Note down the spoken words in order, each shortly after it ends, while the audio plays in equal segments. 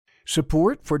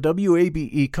Support for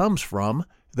WABE comes from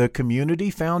the Community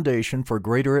Foundation for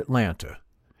Greater Atlanta.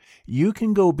 You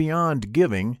can go beyond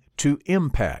giving to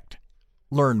impact.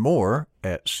 Learn more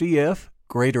at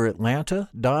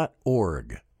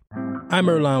cfgreateratlanta.org. I'm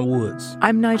Earlonne Woods.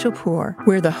 I'm Nigel Poor.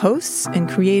 We're the hosts and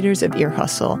creators of Ear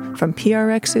Hustle from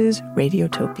PRX's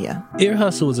Radiotopia. Ear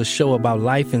Hustle is a show about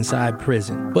life inside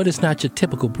prison, but it's not your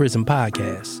typical prison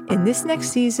podcast. In this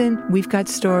next season, we've got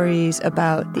stories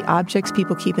about the objects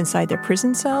people keep inside their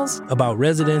prison cells, about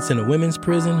residents in a women's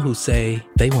prison who say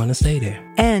they want to stay there,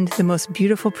 and the most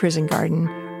beautiful prison garden.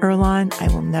 Earlonne, I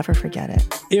will never forget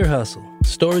it. Ear Hustle.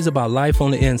 Stories about life on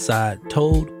the inside,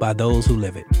 told by those who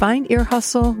live it. Find Ear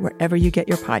Hustle wherever you get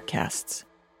your podcasts.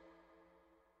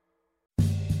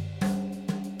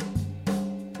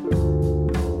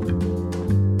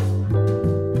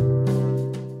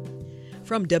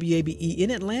 From WABE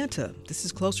in Atlanta, this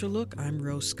is Closer Look. I'm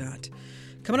Rose Scott.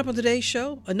 Coming up on today's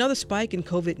show, another spike in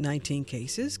COVID-19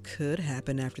 cases could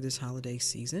happen after this holiday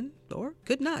season, or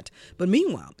could not. But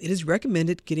meanwhile, it is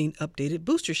recommended getting updated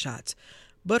booster shots.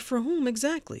 But for whom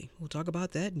exactly? We'll talk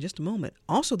about that in just a moment.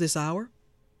 Also this hour,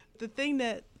 the thing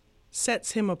that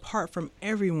sets him apart from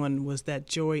everyone was that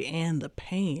joy and the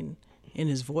pain in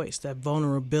his voice, that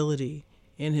vulnerability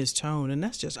in his tone, and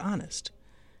that's just honest.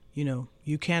 You know,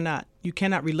 you cannot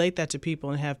relate that to people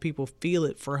and have people feel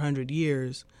it for 100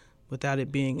 years without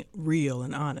it being real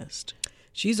and honest.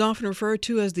 She's often referred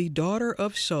to as the daughter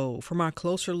of soul. From our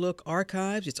Closer Look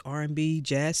archives, it's R&B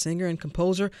jazz singer and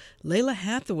composer Lalah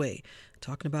Hathaway,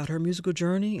 talking about her musical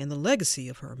journey and the legacy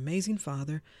of her amazing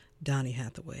father, Donny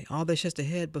Hathaway. All that's just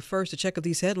ahead, but first, a check of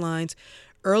these headlines.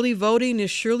 Early voting is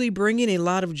surely bringing a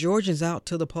lot of Georgians out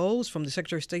to the polls. From the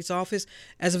Secretary of State's office,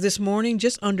 as of this morning,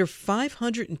 just under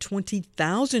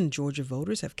 520,000 Georgia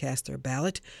voters have cast their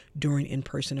ballot during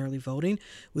in-person early voting,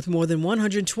 with more than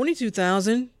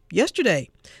 122,000 yesterday.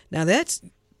 Now, that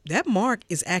mark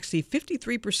is actually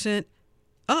 53%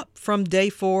 up from day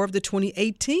 4 of the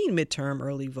 2018 midterm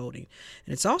early voting.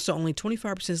 And it's also only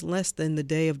 25% less than the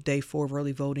day 4 of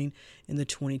early voting in the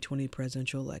 2020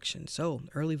 presidential election. So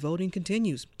early voting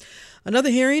continues. Another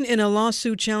hearing in a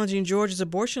lawsuit challenging Georgia's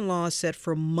abortion law is set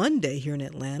for Monday here in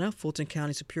Atlanta. Fulton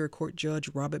County Superior Court Judge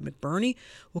Robert McBurney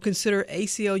will consider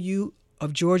ACLU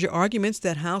of Georgia arguments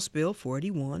that House Bill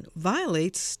 481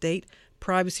 violates state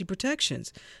privacy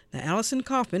protections. Now, Allison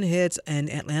Kaufman heads an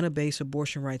Atlanta-based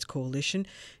abortion rights coalition.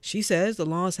 She says the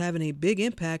law is having a big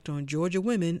impact on Georgia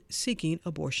women seeking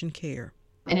abortion care.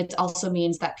 And it also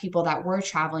means that people that were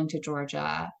traveling to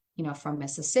Georgia, from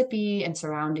Mississippi and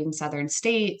surrounding southern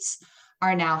states,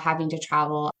 are now having to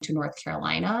travel to North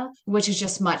Carolina, which is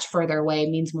just much further away,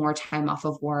 means more time off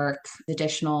of work,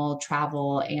 additional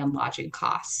travel and lodging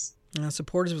costs. Now,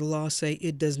 supporters of the law say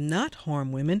it does not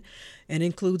harm women and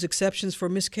includes exceptions for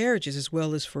miscarriages as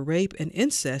well as for rape and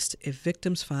incest if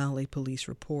victims file a police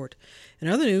report. In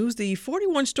other news, the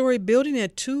 41-story building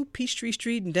at 2 Peachtree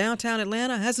Street in downtown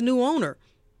Atlanta has a new owner.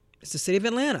 It's the city of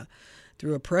Atlanta.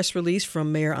 Through a press release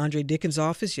from Mayor Andre Dickens'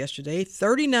 office yesterday,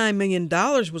 $39 million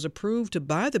was approved to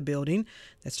buy the building.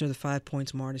 That's near the 5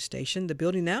 Points MARTA station. The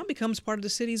building now becomes part of the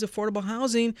city's affordable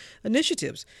housing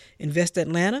initiatives. Invest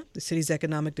Atlanta, the city's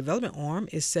economic development arm,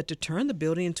 is set to turn the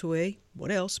building into a,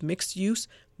 mixed-use,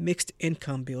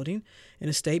 mixed-income building. In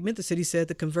a statement, the city said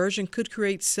the conversion could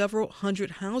create several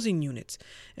hundred housing units.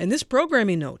 And this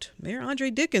programming note, Mayor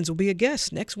Andre Dickens will be a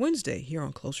guest next Wednesday here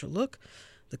on Closer Look.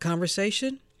 The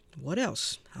conversation: what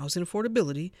else? Housing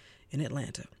affordability in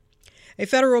Atlanta. A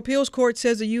federal appeals court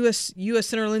says the U.S.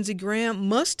 Senator Lindsey Graham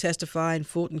must testify in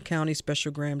Fulton County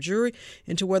special grand jury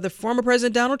into whether former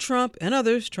President Donald Trump and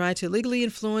others tried to illegally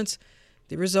influence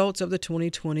the results of the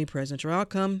 2020 presidential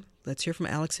outcome. Let's hear from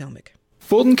Alex Helmick.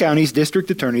 Fulton County's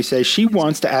district attorney says she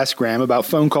wants to ask Graham about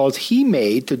phone calls he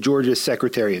made to Georgia's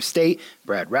Secretary of State,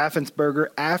 Brad Raffensperger,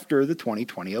 after the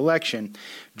 2020 election.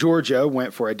 Georgia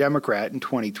went for a Democrat in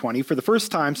 2020 for the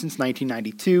first time since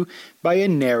 1992 by a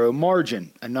narrow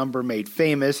margin, a number made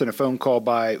famous in a phone call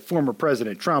by former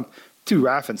President Trump to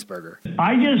Raffensperger.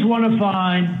 I just want to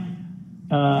find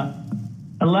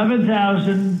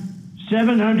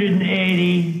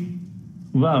 11,780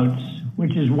 votes,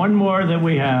 which is one more than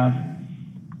we have,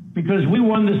 because we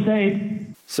won the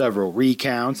state. Several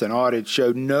recounts and audits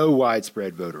showed no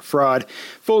widespread voter fraud.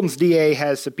 Fulton's DA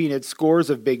has subpoenaed scores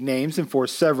of big names and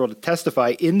forced several to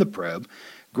testify in the probe.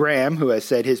 Graham, who has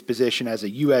said his position as a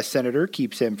U.S. Senator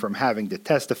keeps him from having to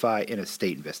testify in a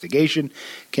state investigation,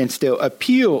 can still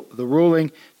appeal the ruling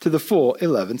to the full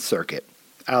 11th Circuit.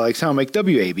 Alex Helmick,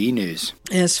 WABE News.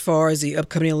 As far as the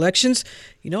upcoming elections,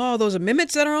 you know all those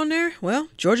amendments that are on there? Well,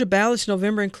 Georgia ballots in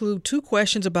November include 2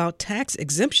 questions about tax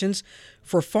exemptions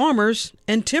for farmers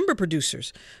and timber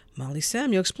producers. Molly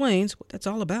Samuel explains what that's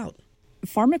all about.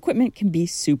 Farm equipment can be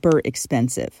super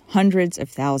expensive, hundreds of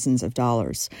thousands of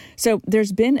dollars. So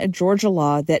there's been a Georgia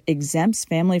law that exempts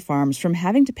family farms from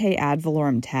having to pay ad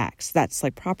valorem tax, that's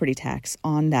like property tax,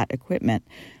 on that equipment.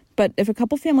 But if a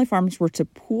couple family farms were to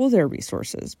pool their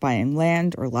resources, buying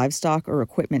land or livestock or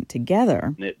equipment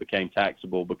together, it became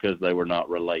taxable because they were not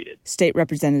related. State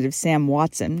Representative Sam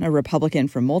Watson, a Republican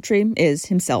from Moultrie, is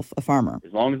himself a farmer.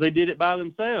 As long as they did it by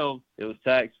themselves, it was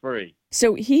tax-free.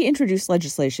 So he introduced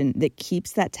legislation that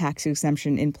keeps that tax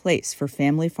exemption in place for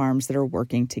family farms that are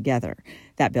working together.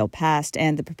 That bill passed,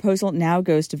 and the proposal now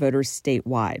goes to voters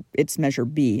statewide. It's Measure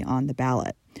B on the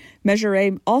ballot. Measure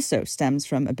A also stems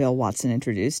from a bill Watson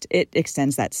introduced. It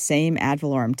extends that same ad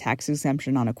valorem tax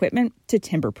exemption on equipment to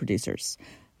timber producers.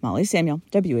 Molly Samuel,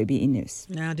 WABE News.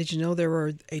 Now, did you know there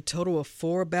were a total of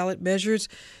 4 ballot measures?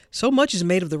 So much is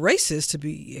made of the races to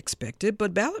be expected,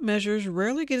 but ballot measures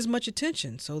rarely get as much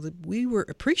attention. So that we were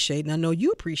appreciate, and I know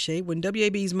you appreciate, when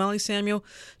WABE's Molly Samuel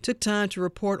took time to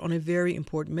report on a very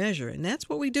important measure. And that's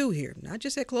what we do here, not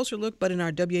just at Closer Look, but in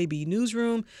our WABE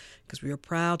newsroom, because we are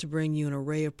proud to bring you an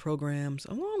array of programs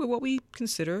along with what we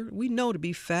know to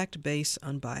be fact-based,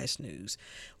 unbiased news.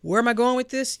 Where am I going with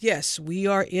this? Yes, we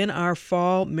are in our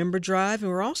fall member drive,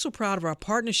 and we're also proud of our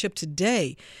partnership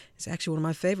today. It's actually one of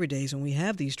my favorite days when we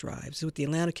have these drives with the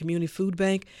Atlanta Community Food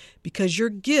Bank, because your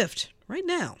gift right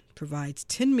now provides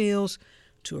 10 meals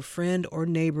to a friend or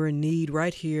neighbor in need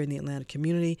right here in the Atlanta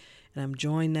community. And I'm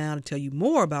joined now to tell you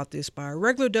more about this by our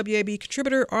regular WAB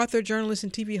contributor, author, journalist,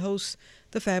 and TV host,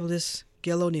 the fabulous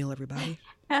Gail O'Neill, everybody.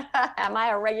 Am I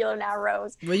a regular now,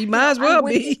 Rose? Well, you might as well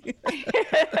be.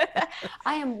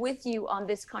 I am with you on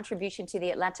this contribution to the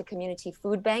Atlanta Community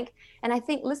Food Bank. And I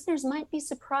think listeners might be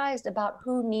surprised about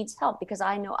who needs help, because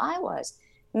I know I was.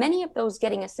 Many of those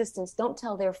getting assistance don't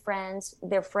tell their friends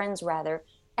rather,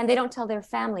 and they don't tell their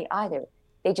family either.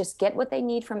 They just get what they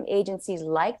need from agencies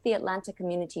like the Atlanta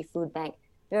Community Food Bank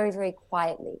very, very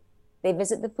quietly. They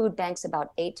visit the food banks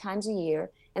about 8 times a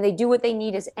year, and they do what they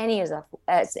need as any of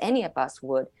us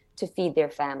would to feed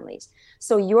their families.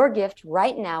 So your gift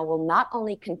right now will not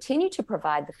only continue to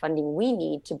provide the funding we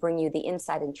need to bring you the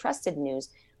inside and trusted news,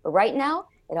 but right now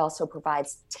it also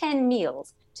provides 10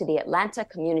 meals to the Atlanta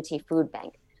Community Food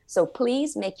Bank. So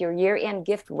please make your year-end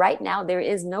gift right now. There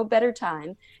is no better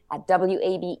time at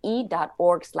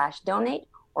wabe.org/donate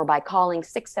or by calling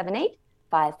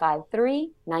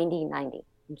 678-553-9090.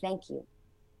 Thank you.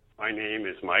 My name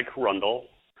is Mike Rundle.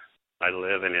 I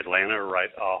live in Atlanta,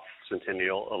 right off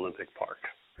Centennial Olympic Park.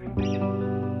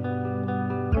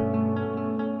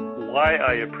 Why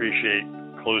I appreciate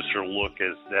Closer Look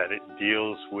is that it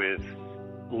deals with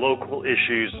local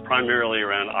issues, primarily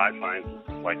around, I find,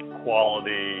 like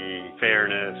equality,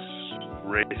 fairness,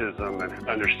 racism, and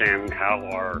understanding how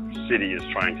our city is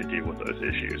trying to deal with those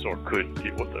issues or could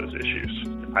deal with those issues.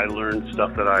 I learned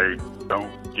stuff that I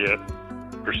don't get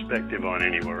perspective on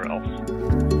anywhere else.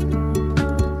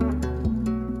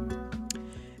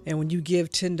 And when you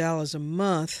give $10 a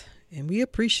month, and we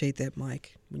appreciate that,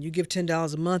 Mike, when you give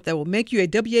 $10 a month, that will make you a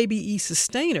WABE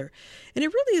sustainer. And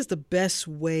it really is the best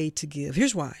way to give.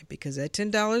 Here's why. Because that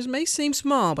 $10 may seem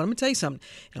small, but I'm going to tell you something.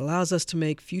 It allows us to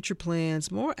make future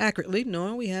plans more accurately,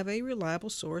 knowing we have a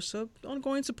reliable source of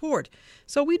ongoing support.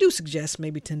 So we do suggest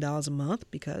maybe $10 a month,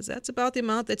 because that's about the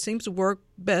amount that seems to work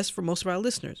best for most of our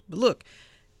listeners. But look,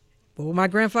 what would my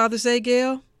grandfather say,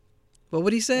 Gail? What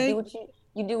would he say?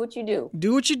 You do what you do.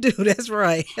 Do what you do. That's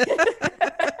right.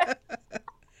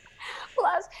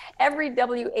 Plus, every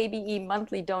WABE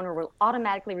monthly donor will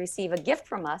automatically receive a gift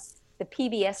from us, the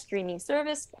PBS streaming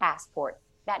service, Passport.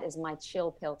 That is my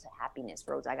chill pill to happiness,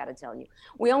 Rose, I got to tell you.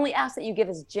 We only ask that you give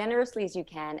as generously as you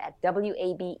can at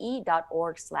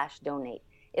wabe.org/donate.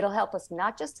 It'll help us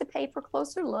not just to pay for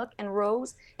Closer Look and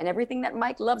Rose and everything that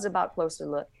Mike loves about Closer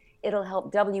Look. It'll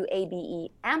help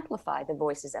WABE amplify the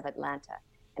voices of Atlanta.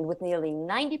 And with nearly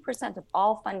 90% of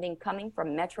all funding coming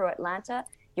from Metro Atlanta,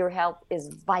 your help is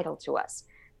vital to us.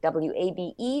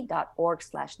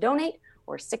 wabe.org/donate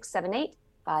or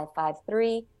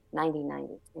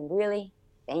 678-553-9090. And really,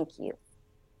 thank you.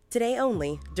 Today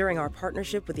only, during our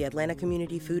partnership with the Atlanta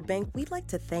Community Food Bank, we'd like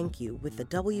to thank you with the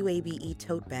WABE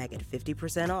tote bag at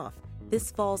 50% off. This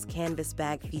fall's canvas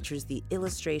bag features the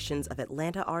illustrations of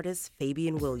Atlanta artist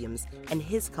Fabian Williams and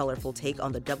his colorful take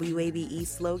on the WABE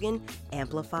slogan,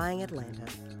 Amplifying Atlanta.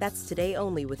 That's today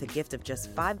only with a gift of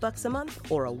just $5 a month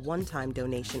or a one-time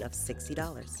donation of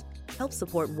 $60. Help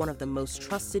support one of the most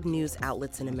trusted news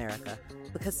outlets in America,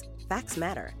 because facts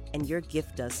matter, and your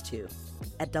gift does too.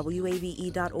 At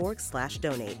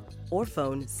wabe.org/donate or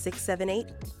phone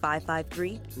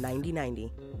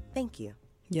 678-553-9090. Thank you.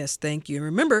 Yes, thank you. And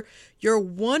remember, your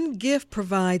one gift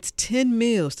provides 10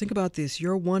 meals. Think about this.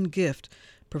 Your one gift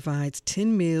provides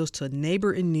 10 meals to a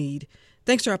neighbor in need,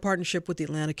 thanks to our partnership with the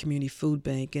Atlanta Community Food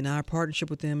Bank. And our partnership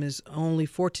with them is only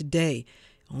for today.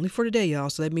 Only for today, y'all.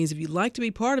 So that means if you'd like to be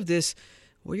part of this,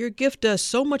 well, your gift does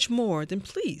so much more, then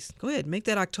please go ahead and make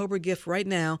that October gift right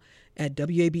now at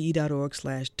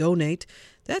wabe.org/donate.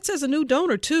 That says a new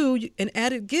donor, too, an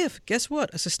added gift. Guess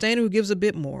what? A sustainer who gives a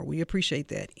bit more. We appreciate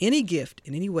that. Any gift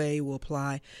in any way will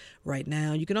apply right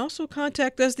now. You can also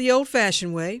contact us the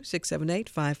old-fashioned way,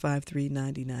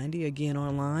 678-553-9090. Again,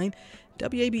 online,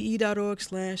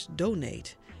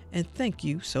 wabe.org/donate. And thank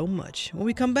you so much. When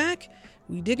we come back,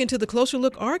 we dig into the Closer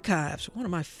Look archives, one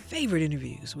of my favorite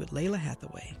interviews with Lalah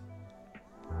Hathaway.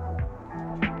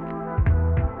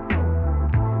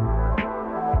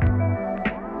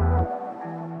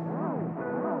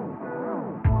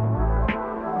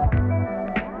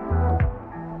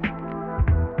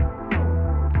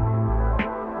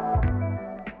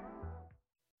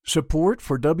 Support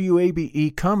for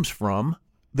WABE comes from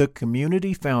the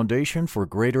Community Foundation for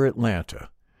Greater Atlanta.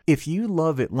 If you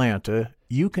love Atlanta,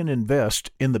 you can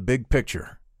invest in the big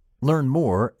picture. Learn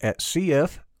more at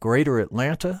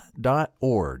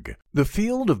cfgreateratlanta.org. The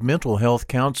field of mental health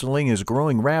counseling is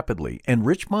growing rapidly, and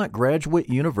Richmont Graduate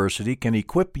University can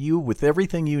equip you with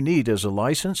everything you need as a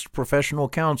licensed professional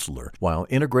counselor while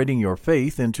integrating your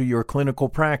faith into your clinical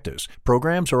practice.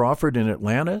 Programs are offered in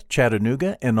Atlanta,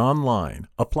 Chattanooga, and online.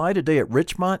 Apply today at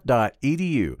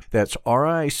richmont.edu. That's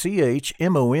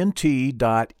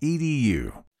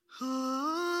richmont.edu.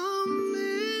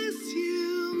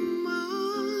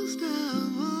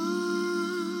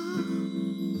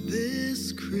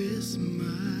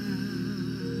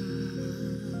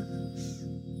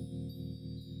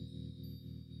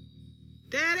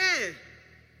 Daddy,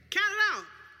 count it out.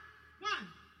 1,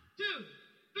 2,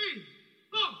 3,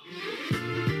 4.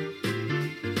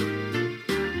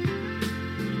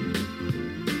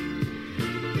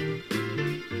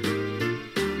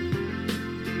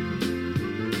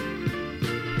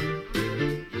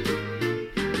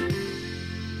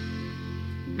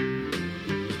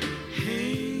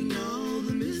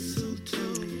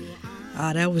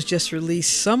 That was just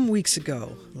released some weeks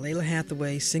ago. Lalah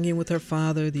Hathaway singing with her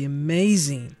father, the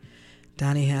amazing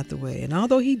Donny Hathaway. And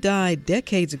although he died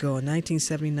decades ago in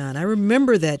 1979, I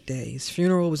remember that day. His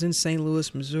funeral was in St.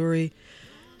 Louis, Missouri.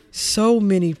 So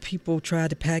many people tried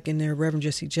to pack in there. Reverend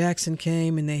Jesse Jackson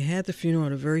came, and they had the funeral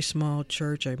at a very small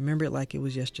church. I remember it like it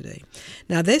was yesterday.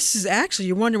 Now, this is actually,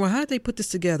 you're wondering, well, how did they put this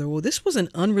together? Well, this was an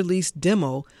unreleased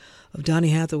demo of Donny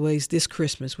Hathaway's This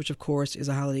Christmas, which, of course, is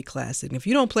a holiday classic. And if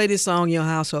you don't play this song in your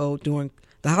household during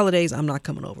the holidays, I'm not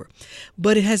coming over.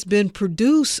 But it has been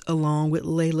produced along with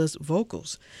Lalah's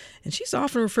vocals. And she's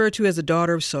often referred to as the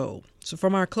daughter of soul. So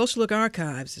from our Closer Look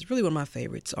archives, it's really one of my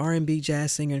favorites, R&B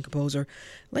jazz singer and composer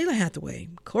Lalah Hathaway.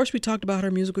 Of course, we talked about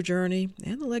her musical journey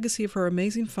and the legacy of her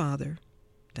amazing father,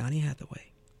 Donny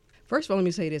Hathaway. First of all, let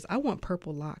me say this. I want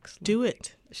purple locks. Do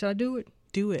it. Should I do it?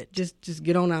 Do it. Just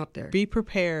get on out there. Be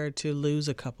prepared to lose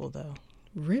a couple, though.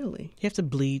 Really? You have to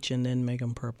bleach and then make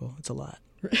them purple. It's a lot.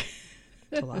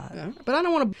 It's a lot. But I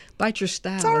don't want to bite your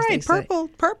style. It's all right.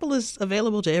 Purple is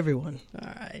available to everyone. All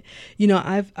right. You know,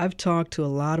 I've talked to a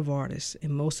lot of artists,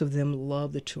 and most of them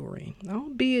love the touring,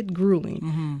 albeit grueling.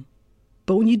 Mm-hmm.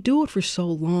 But when you do it for so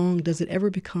long, does it ever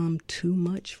become too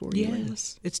much for you?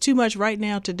 Yes. It's too much right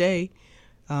now today.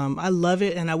 I love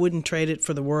it, and I wouldn't trade it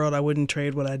for the world. I wouldn't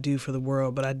trade what I do for the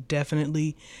world, but I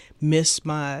definitely miss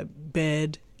my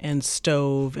bed and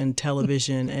stove and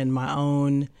television and my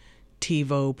own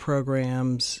TiVo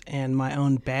programs and my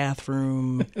own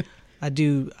bathroom.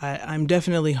 I'm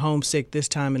definitely homesick this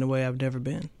time in a way I've never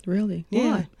been. Really?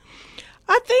 Yeah. Why?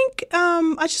 I think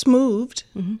I just moved,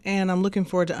 and I'm looking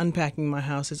forward to unpacking my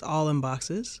house. It's all in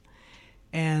boxes.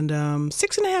 And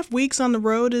 6.5 weeks on the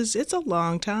road it's a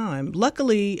long time.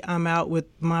 Luckily, I'm out with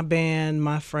my band,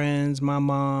 my friends, my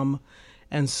mom,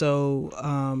 and so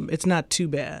it's not too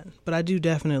bad. But I do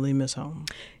definitely miss home.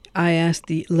 I asked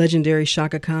the legendary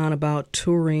Chaka Khan about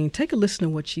touring. Take a listen to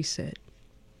what she said.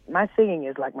 My singing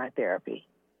is like my therapy.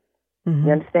 Mm-hmm.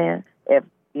 You understand? If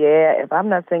I'm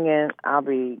not singing, I'll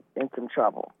be in some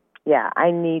trouble. Yeah,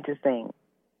 I need to sing.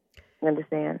 You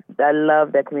understand? I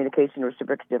love that communication,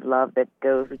 reciprocative love that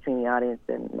goes between the audience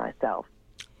and myself.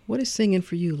 What is singing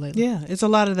for you, Lalah? Yeah, it's a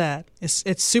lot of that.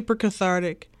 It's super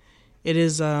cathartic. It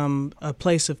is a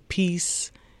place of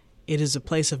peace. It is a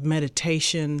place of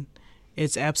meditation.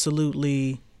 It's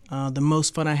absolutely the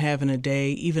most fun I have in a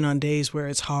day, even on days where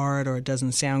it's hard or it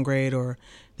doesn't sound great or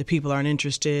the people aren't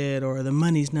interested or the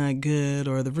money's not good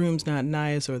or the room's not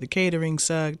nice or the catering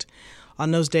sucked. On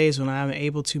those days when I'm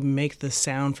able to make the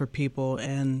sound for people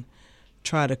and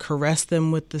try to caress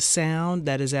them with the sound,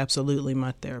 that is absolutely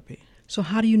my therapy. So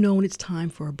how do you know when it's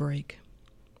time for a break?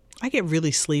 I get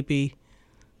really sleepy.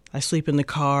 I sleep in the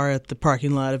car at the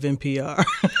parking lot of NPR.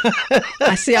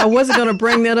 I see. I wasn't going to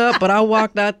bring that up, but I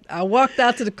walked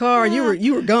out to the car and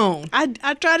you were gone.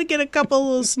 I try to get a couple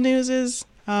little snoozes.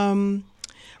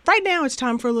 Right now it's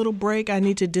time for a little break. I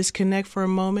need to disconnect for a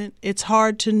moment. It's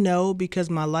hard to know because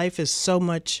my life is so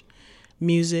much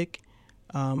music.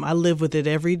 I live with it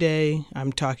every day.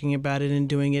 I'm talking about it and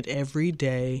doing it every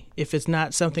day. If it's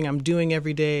not something I'm doing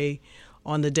every day,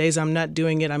 on the days I'm not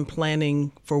doing it, I'm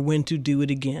planning for when to do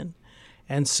it again.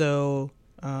 And so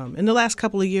in the last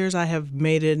couple of years, I have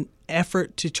made an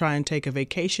effort to try and take a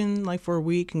vacation, like for a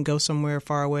week, and go somewhere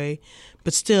far away.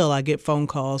 But still, I get phone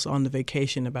calls on the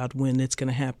vacation about when it's going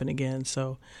to happen again.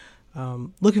 So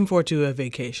looking forward to a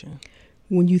vacation.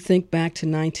 When you think back to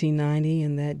 1990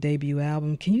 and that debut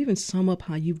album, can you even sum up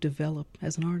how you've developed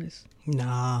as an artist?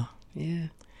 Nah. Yeah.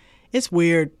 It's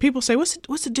weird. People say, what's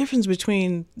the difference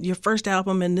between your first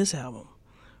album and this album?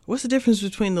 What's the difference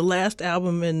between the last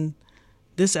album and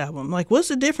this album? Like, what's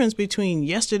the difference between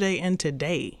yesterday and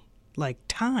today? Like,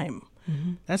 time.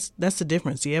 Mm-hmm. That's the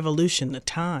difference. The evolution, the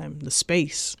time, the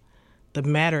space, the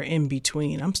matter in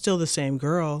between. I'm still the same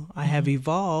girl. I have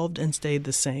evolved and stayed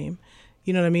the same.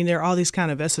 You know what I mean? There are all these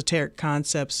kind of esoteric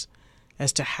concepts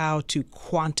as to how to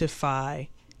quantify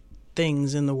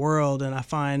things in the world, and I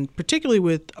find, particularly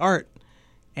with art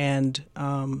and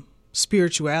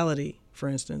spirituality, for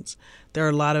instance, there are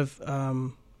a lot of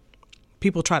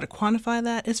people try to quantify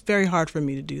that. It's very hard for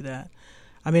me to do that.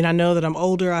 I mean, I know that I'm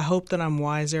older. I hope that I'm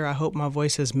wiser. I hope my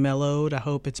voice has mellowed. I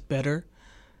hope it's better.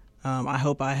 I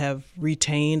hope I have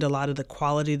retained a lot of the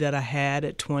quality that I had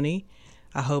at 20.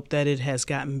 I hope that it has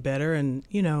gotten better. And,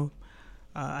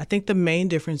 I think the main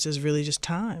difference is really just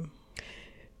time.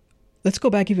 Let's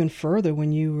go back even further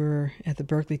when you were at the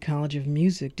Berklee College of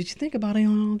Music. Did you think about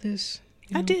all this?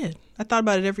 I did. I thought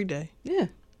about it every day. Yeah.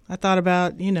 I thought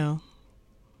about,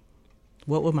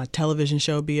 what would my television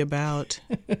show be about?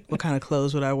 What kind of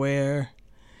clothes would I wear?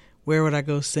 Where would I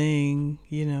go sing?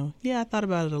 Yeah, I thought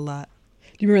about it a lot.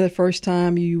 Do you remember the first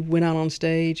time you went out on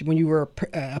stage when you were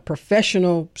a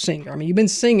professional singer? I mean, you've been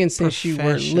singing since you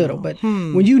were little, but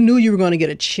when you knew you were going to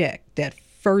get a check, that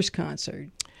first concert.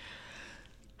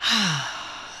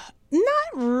 Not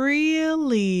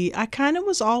really. I kind of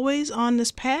was always on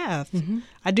this path. Mm-hmm.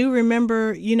 I do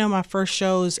remember, my first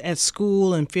shows at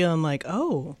school and feeling like,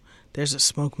 oh, there's a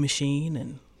smoke machine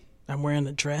and I'm wearing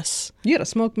a dress. You had a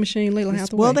smoke machine, Layla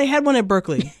Hathaway? Well, they had one at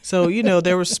Berklee. So,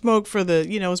 there was smoke for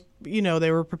the,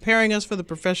 they were preparing us for the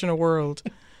professional world.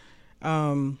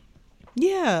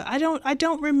 Yeah, I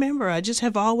don't remember. I just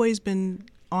have always been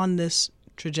on this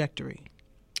trajectory.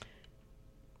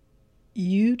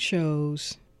 You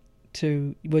chose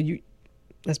to,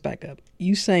 let's back up.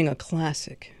 You sang a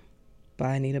classic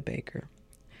by Anita Baker,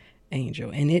 Angel,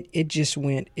 and it just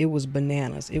went, it was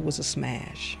bananas. It was a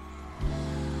smash.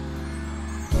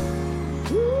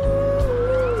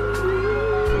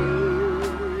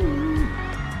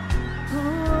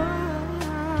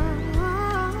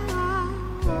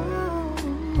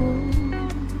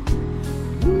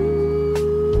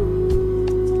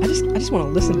 I just want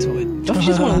to listen to it. Don't you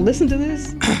just want to listen to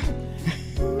this?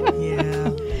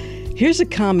 Yeah. Here's a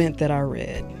comment that I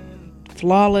read.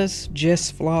 Flawless,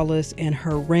 just flawless, and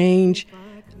her range.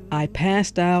 I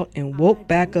passed out and woke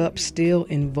back up still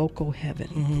in vocal heaven.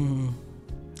 Mm-hmm.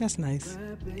 That's nice.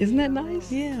 Isn't that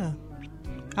nice? Yeah.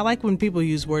 I like when people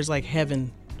use words like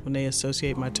heaven when they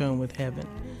associate my tone with heaven.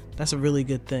 That's a really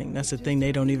good thing. That's a thing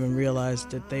they don't even realize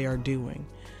that they are doing.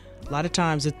 A lot of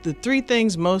times, the three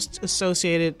things most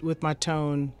associated with my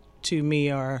tone to me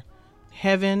are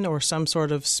heaven or some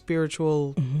sort of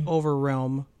spiritual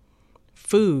overrealm,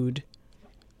 food,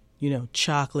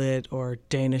 chocolate or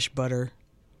Danish butter,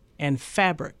 and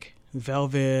fabric,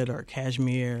 velvet or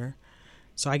cashmere.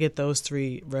 So I get those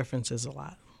three references a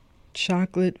lot.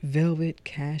 Chocolate, velvet,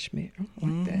 cashmere. I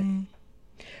like that.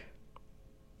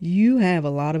 You have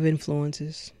a lot of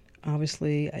influences.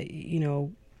 Obviously,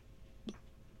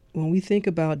 when we think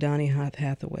about Donny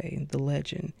Hathaway, the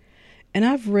legend, and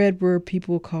I've read where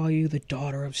people call you the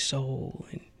daughter of soul,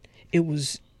 and it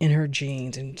was in her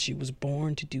genes, and she was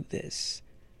born to do this.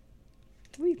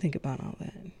 What do you think about all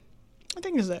that? I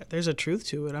think there's a truth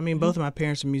to it. I mean, both of my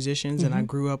parents are musicians, and I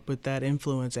grew up with that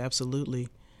influence, absolutely.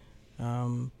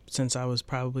 Since I was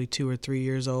probably 2 or 3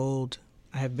 years old,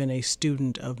 I have been a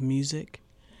student of music.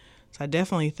 So I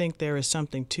definitely think there is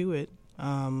something to it.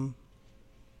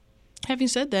 Having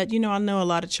said that, I know a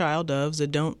lot of child doves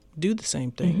that don't do the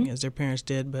same thing as their parents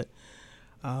did. But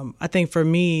I think for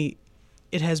me,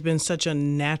 it has been such a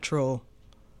natural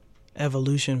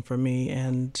evolution for me,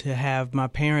 and to have my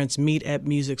parents meet at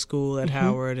music school at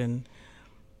Howard,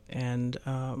 and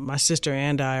my sister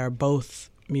and I are both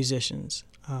musicians.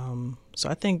 So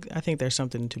I think there's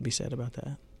something to be said about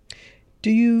that.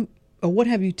 What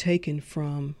have you taken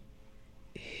from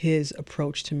his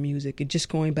approach to music, and just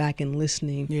going back and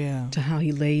listening to how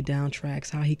he laid down tracks,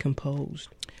 how he composed?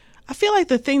 I feel like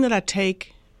the thing that I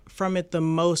take from it the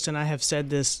most, and I have said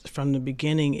this from the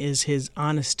beginning, is his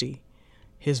honesty,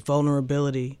 his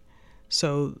vulnerability.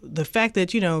 So the fact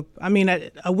that,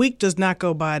 a week does not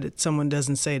go by that someone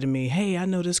doesn't say to me, hey, I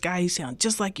know this guy, he sounds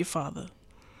just like your father.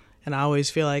 And I always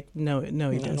feel like, no,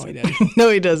 he doesn't. No,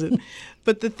 he doesn't.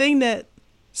 But the thing that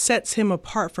sets him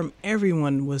apart from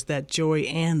everyone was that joy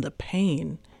and the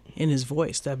pain in his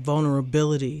voice, that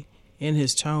vulnerability in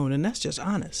his tone, and that's just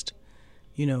honest.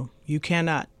 You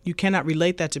cannot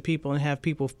relate that to people and have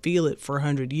people feel it for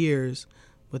 100 years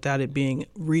without it being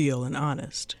real and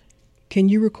honest. Can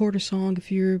you record a song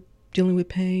if you're dealing with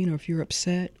pain, or if you're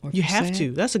upset, or if you you're have sad?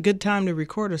 to. That's a good time to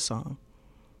record a song.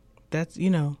 That's, You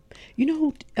know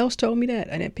who else told me that?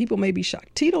 And people may be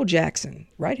shocked. Tito Jackson,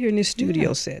 right here in this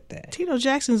studio, said that. Tito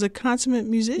Jackson's a consummate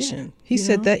musician. Yeah. He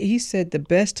said that. He said the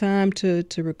best time to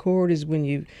record is when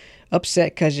you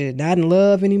upset because you're not in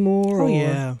love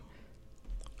anymore.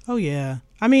 Oh yeah.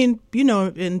 I mean,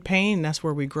 in pain, that's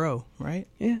where we grow, right?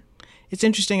 Yeah. It's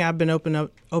interesting. I've been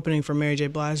opening for Mary J.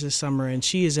 Blige this summer, and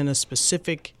she is in a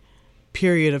specific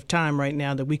period of time right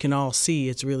now that we can all see.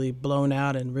 It's really blown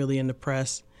out and really in the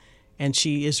press. And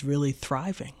she is really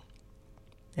thriving.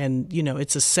 And,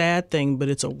 it's a sad thing, but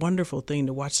it's a wonderful thing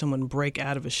to watch someone break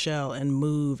out of a shell and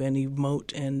move and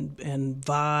emote and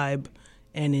vibe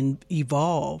and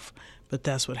evolve. But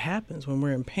that's what happens when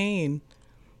we're in pain.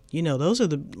 Those are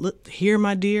Here,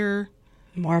 My Dear.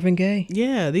 Marvin Gaye.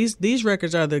 Yeah, these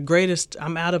records are the greatest.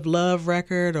 I'm Out of Love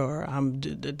record, or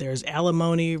there's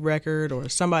Alimony record, or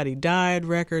Somebody Died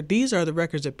record. These are the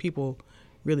records that people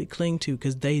really cling to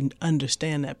because they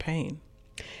understand that pain.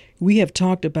 We have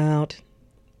talked about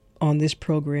on this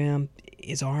program,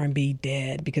 is R&B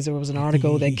dead? Because there was an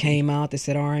article that came out that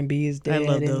said R&B is dead. I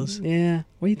love those. Yeah.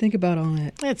 What do you think about all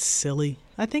that? It's silly.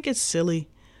 I think it's silly.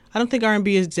 I don't think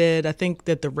R&B is dead. I think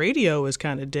that the radio is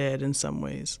kind of dead in some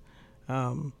ways.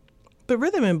 But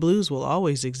rhythm and blues will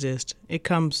always exist. It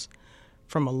comes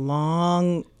from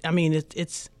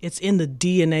it's in the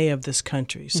DNA of this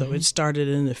country. So it started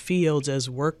in the fields as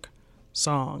work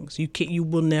songs. You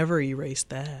will never erase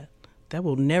that. That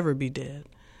will never be dead.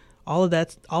 All of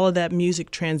that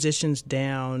music transitions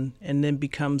down and then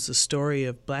becomes the story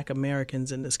of Black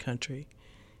Americans in this country,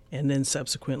 and then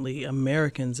subsequently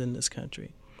Americans in this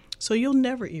country. So you'll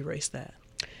never erase that.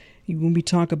 When we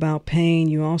talk about pain,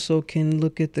 you also can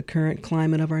look at the current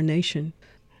climate of our nation.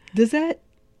 Does that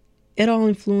at all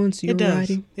influence your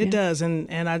writing? It does.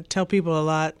 And I tell people a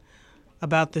lot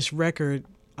about this record,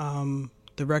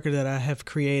 the record that I have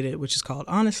created, which is called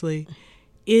Honestly,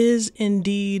 is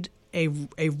indeed a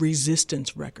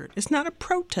resistance record. It's not a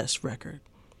protest record.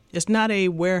 It's not a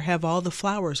Where Have All the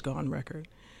Flowers Gone record.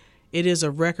 It is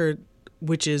a record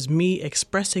which is me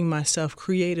expressing myself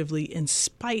creatively in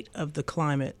spite of the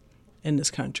climate in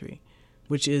this country,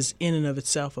 which is in and of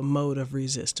itself a mode of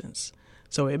resistance.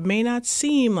 So it may not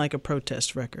seem like a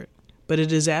protest record, but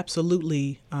it is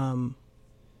absolutely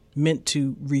meant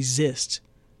to resist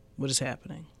what is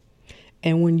happening.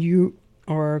 And when you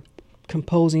are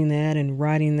composing that and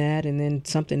writing that, and then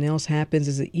something else happens,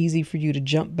 is it easy for you to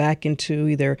jump back into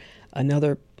either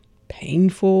another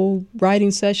painful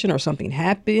writing session, or something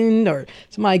happened, or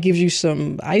somebody gives you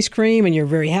some ice cream and you're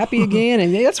very happy again,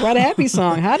 and let's write a happy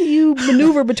song? How do you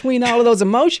maneuver between all of those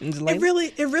emotions?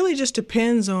 It really just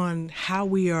depends on how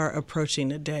we are approaching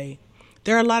the day.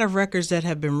 There are a lot of records that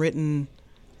have been written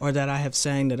or that I have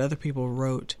sang that other people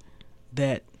wrote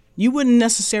that you wouldn't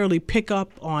necessarily pick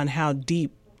up on how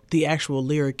deep the actual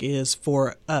lyric is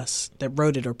for us that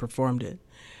wrote it or performed it.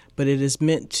 But it is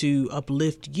meant to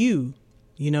uplift you.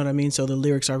 You know what I mean? So the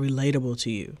lyrics are relatable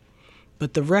to you.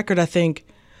 But the record, I think,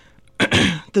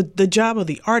 the job of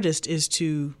the artist is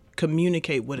to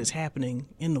communicate what is happening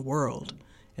in the world.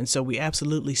 And so we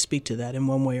absolutely speak to that in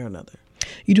one way or another.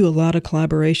 You do a lot of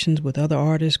collaborations with other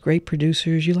artists, great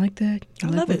producers. You like that? I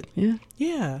love it. Yeah.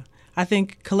 Yeah. I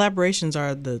think collaborations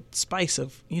are the spice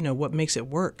of, what makes it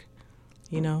work.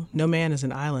 No man is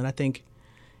an island. I think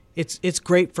it's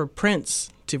great for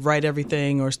Prince to write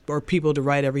everything or people to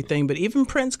write everything, but even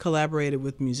Prince collaborated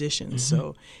with musicians. Mm-hmm.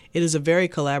 So it is a very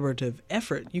collaborative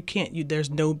effort. There's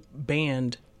no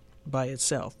band by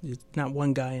itself. It's not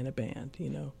one guy in a band, you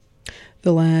know.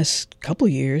 The last couple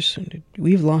of years,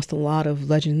 we've lost a lot of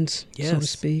legends, yes. so to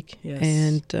speak. Yes.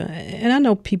 And I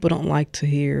know people don't like to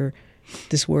hear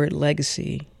this word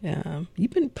legacy.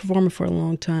 You've been performing for a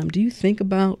long time. Do you think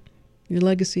about your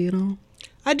legacy at all?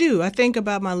 I do. I think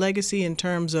about my legacy in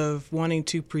terms of wanting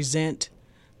to present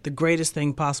the greatest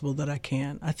thing possible that I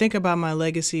can. I think about my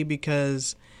legacy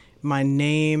because my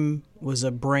name was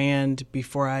a brand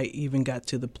before I even got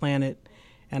to the planet,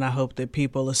 and I hope that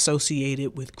people associate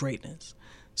it with greatness.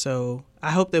 So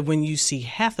I hope that when you see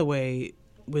Hathaway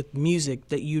with music,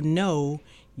 that you know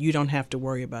you don't have to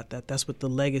worry about that. That's what the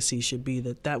legacy should be,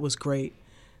 that was great,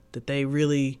 that they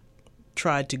really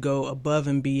tried to go above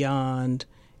and beyond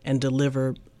and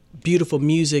deliver beautiful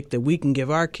music that we can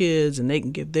give our kids and they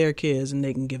can give their kids and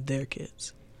they can give their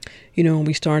kids. You know, when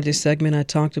we started this segment, I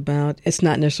talked about it's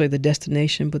not necessarily the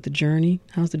destination, but the journey.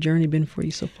 How's the journey been for you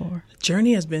so far? The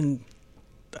journey has been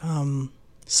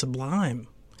sublime.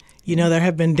 You know, there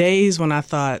have been days when I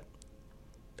thought,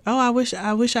 oh, I wish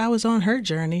I was on her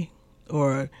journey,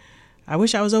 or I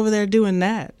wish I was over there doing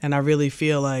that. And I really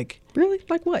feel like... Really?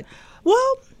 Like what?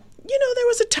 Well, you know, there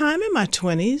was a time in my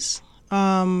 20s.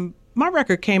 My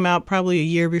record came out probably a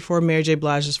year before Mary J.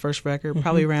 Blige's first record, mm-hmm.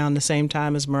 probably around the same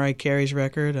time as Mariah Carey's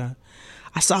record.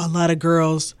 I saw a lot of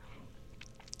girls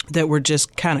that were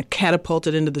just kind of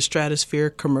catapulted into the stratosphere,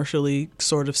 commercially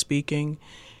sort of speaking.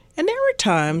 And there were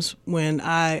times when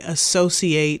I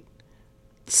associate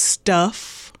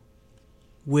stuff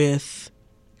with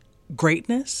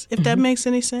greatness, if mm-hmm. that makes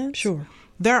any sense. Sure.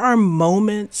 There are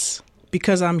moments,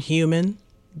 because I'm human,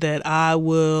 that I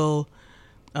will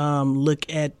look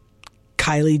at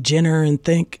Kylie Jenner and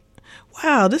think,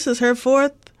 wow, this is her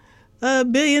fourth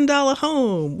 $1 billion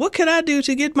home. What could I do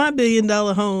to get my $1 billion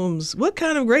homes? What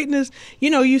kind of greatness?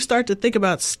 You know, you start to think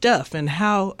about stuff and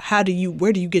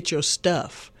where do you get your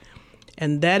stuff?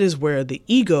 And that is where the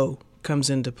ego comes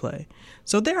into play.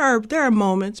 So there are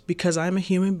moments, because I'm a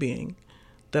human being,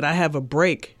 that I have a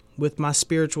break with my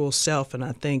spiritual self, and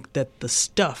I think that the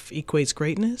stuff equates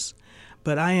greatness.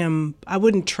 But I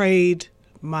wouldn't trade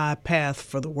my path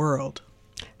for the world.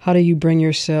 How do you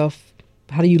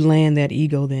land that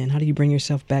ego then? How do you bring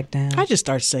yourself back down? I just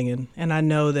start singing, and I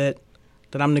know that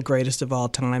I'm the greatest of all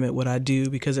time at what I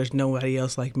do, because there's nobody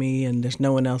else like me, and there's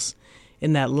no one else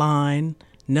in that line.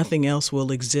 Nothing else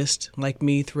will exist like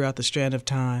me throughout the strand of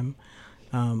time.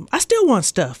 I still want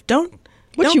stuff. Don't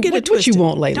get it twisted. What you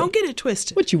want, Layla? Don't get it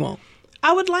twisted. What you want?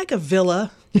 I would like a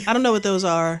villa. I don't know what those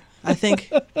are. I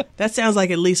think that sounds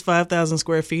like at least 5,000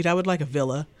 square feet. I would like a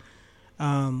villa.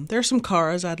 There are some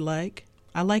cars I'd like.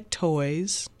 I like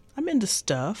toys. I'm into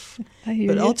stuff. I hear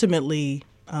but you. Ultimately,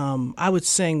 I would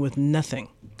sing with nothing.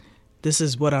 This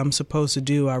is what I'm supposed to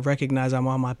do. I recognize I'm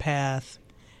on my path,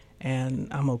 and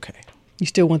I'm okay. You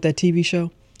still want that TV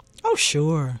show? Oh,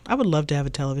 sure. I would love to have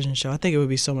a television show. I think it would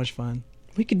be so much fun.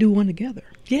 We could do one together.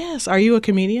 Yes. Are you a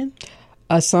comedian?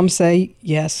 Some say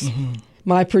yes. Mm-hmm.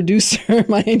 My producer,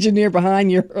 my engineer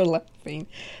behind you are laughing.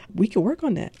 We could work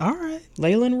on that. All right.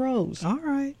 Layla and Rose. All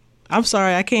right. I'm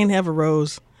sorry. I can't have a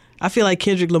Rose. I feel like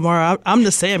Kendrick Lamar. I'm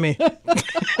the Sammy.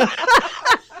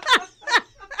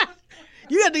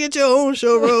 You got to get your own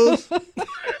show, Rose.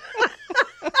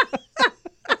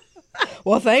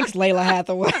 Well, thanks, Layla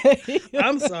Hathaway.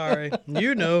 I'm sorry.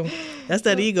 You know, that's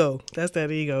that ego.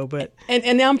 But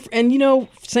and you know,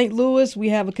 St. Louis, we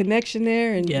have a connection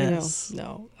there. And yes.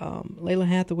 Layla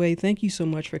Hathaway, thank you so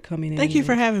much for coming in. Thank you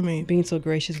for having me. Being so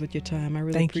gracious with your time. I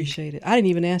really appreciate it. I didn't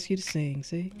even ask you to sing.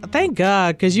 See? Thank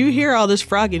God, because you hear all this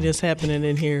frogginess happening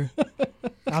in here.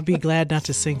 I'll be glad not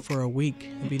to sing for a week.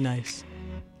 It'd be nice.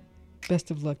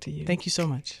 Best of luck to you. Thank you so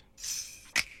much.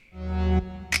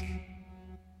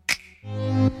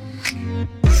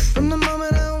 From the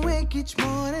moment I wake each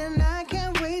morning, I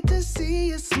can't wait to see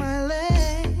you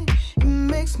smiling. It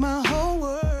makes my whole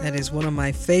world. That is one of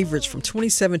my favorites from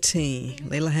 2017,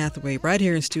 Layla Hathaway, right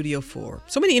here in Studio 4.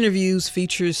 So many interviews,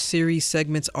 features, series,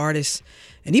 segments, artists,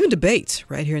 and even debates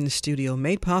right here in the studio,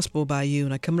 made possible by you.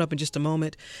 And coming up in just a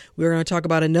moment, we're going to talk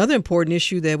about another important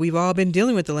issue that we've all been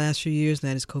dealing with the last few years, and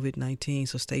that is COVID-19.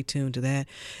 So stay tuned to that.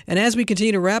 And as we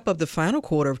continue to wrap up the final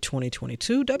quarter of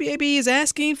 2022, WAB is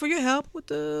asking for your help with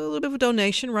a little bit of a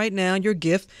donation right now. Your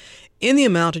gift, in the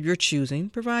amount of your choosing,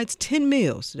 provides 10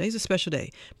 meals. Today's a special day.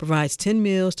 Provides 10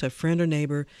 meals to a friend or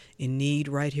neighbor in need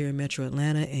right here in Metro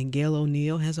Atlanta. And Gail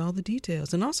O'Neill has all the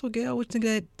details. And also, Gail, what do you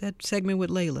think of that segment with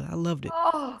Layla? I loved it.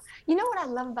 Oh, you know what I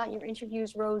love about your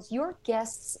interviews, Rose? Your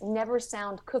guests never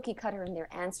sound cookie cutter in their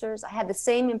answers. I had the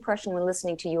same impression when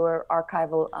listening to your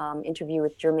archival interview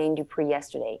with Jermaine Dupri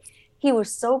yesterday. He was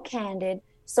so candid,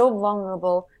 so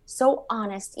vulnerable, so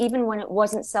honest, even when it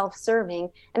wasn't self-serving.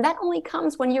 And that only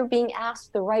comes when you're being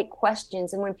asked the right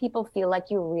questions and when people feel like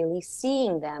you're really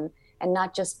seeing them and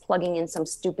not just plugging in some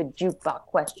stupid jukebox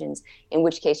questions, in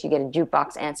which case you get a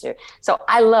jukebox answer. So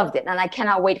I loved it, and I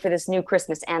cannot wait for this new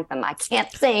Christmas anthem. I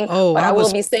can't sing, but I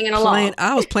will be singing along.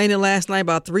 I was playing it last night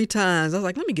about 3 times. I was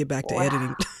like, let me get back to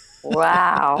editing.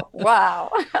 Wow.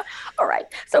 All right.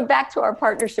 So back to our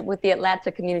partnership with the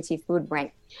Atlanta Community Food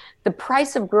Bank. The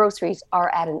price of groceries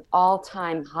are at an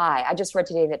all-time high. I just read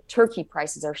today that turkey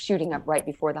prices are shooting up right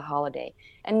before the holiday.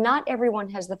 And not everyone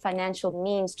has the financial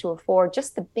means to afford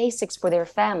just the basics for their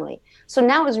family. So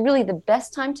now is really the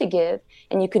best time to give,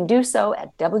 and you can do so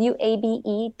at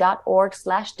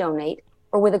wabe.org/donate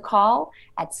or with a call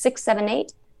at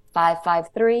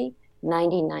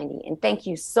 678-553-9090. And thank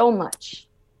you so much.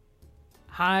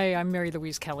 Hi, I'm Mary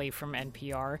Louise Kelly from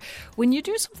NPR. When you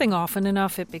do something often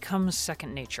enough, it becomes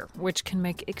second nature, which can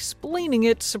make explaining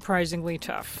it surprisingly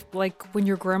tough. Like when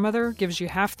your grandmother gives you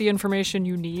half the information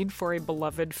you need for a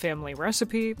beloved family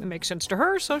recipe. It makes sense to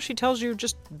her, so she tells you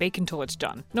just bake until it's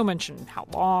done. No mention how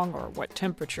long or what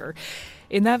temperature.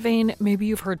 In that vein, maybe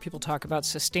you've heard people talk about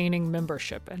sustaining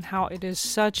membership and how it is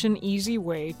such an easy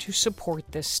way to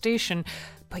support this station,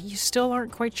 but you still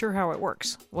aren't quite sure how it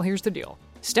works. Well, here's the deal.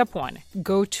 Step 1,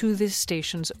 go to this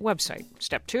station's website.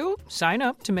 Step 2, sign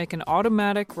up to make an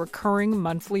automatic recurring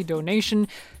monthly donation.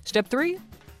 Step 3,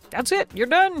 that's it. You're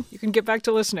done. You can get back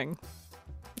to listening.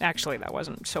 Actually, that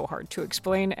wasn't so hard to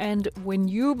explain. And when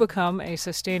you become a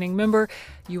sustaining member,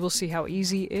 you will see how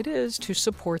easy it is to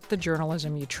support the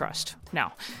journalism you trust.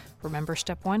 Now, remember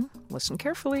step 1? Listen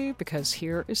carefully, because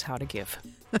here is how to give.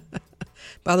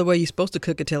 By the way, you're supposed to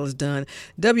cook it till it's done.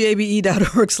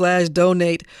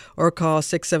 WABE.org/donate or call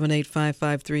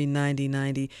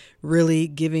 678-553-9090. Really,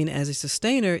 giving as a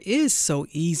sustainer is so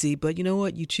easy, but you know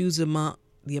what? You choose the amount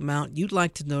you'd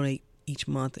like to donate each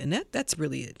month, and that's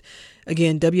really it.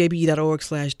 Again,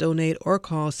 WABE.org/donate or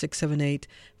call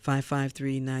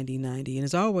 678-553-9090. And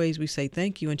as always, we say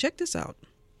thank you, and check this out.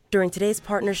 During today's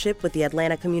partnership with the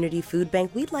Atlanta Community Food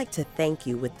Bank, we'd like to thank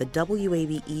you with the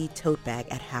WABE tote bag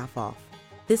at half off.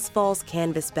 This fall's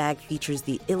canvas bag features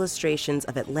the illustrations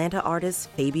of Atlanta artist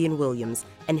Fabian Williams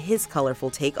and his colorful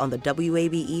take on the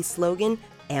WABE slogan,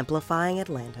 Amplifying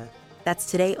Atlanta. That's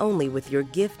today only with your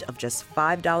gift of just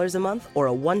 $5 a month or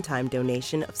a one-time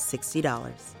donation of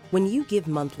 $60. When you give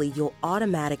monthly, you'll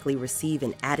automatically receive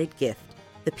an added gift,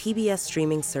 the PBS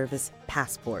streaming service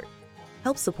Passport.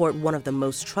 Help support one of the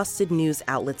most trusted news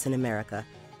outlets in America,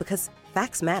 because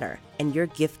facts matter, and your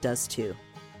gift does too.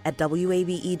 At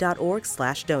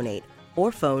WABE.org/donate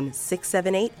or phone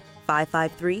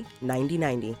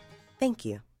 678-553-9090. Thank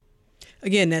you.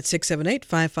 Again, that's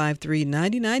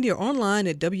 678-553-9090 or online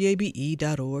at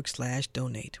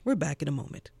WABE.org/donate. We're back in a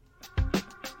moment.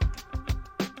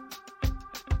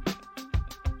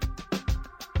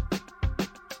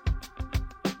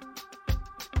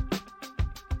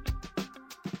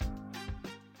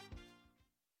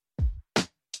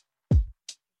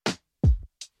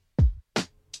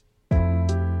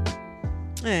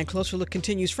 And Closer Look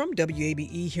continues from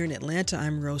WABE here in Atlanta.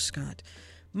 I'm Rose Scott.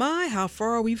 My, how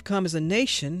far we've come as a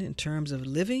nation in terms of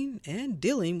living and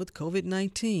dealing with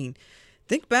COVID-19.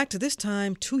 Think back to this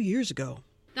time 2 years ago.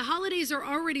 The holidays are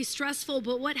already stressful,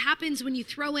 but what happens when you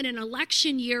throw in an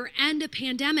election year and a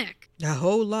pandemic? A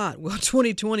whole lot. Well,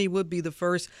 2020 would be the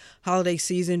first holiday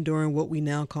season during what we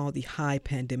now call the high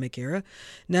pandemic era.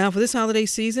 Now, for this holiday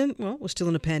season, well, we're still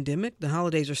in a pandemic. The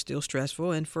holidays are still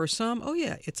stressful. And for some, oh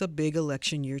yeah, it's a big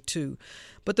election year too.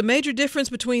 But the major difference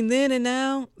between then and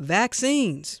now,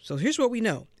 vaccines. So here's what we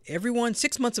know. Everyone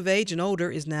 6 months of age and older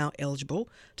is now eligible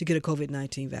to get a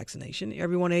COVID-19 vaccination.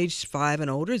 Everyone aged 5 and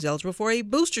older is eligible for a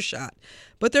booster shot.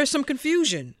 But there's some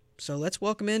confusion. So let's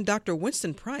welcome in Dr.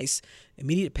 Winston Price,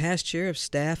 immediate past chief of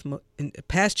staff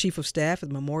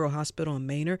at Memorial Hospital in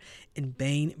Manor in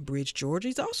Bainbridge, Georgia.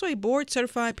 He's also a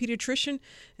board-certified pediatrician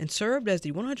and served as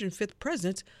the 105th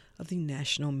president of the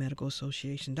National Medical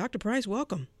Association. Dr. Price,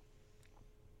 welcome.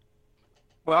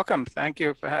 Welcome. Thank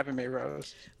you for having me,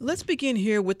 Rose. Let's begin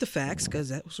here with the facts, because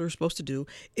that's what we're supposed to do.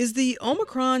 Is the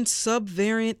Omicron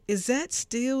subvariant, is that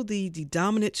still the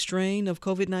dominant strain of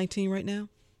COVID-19 right now?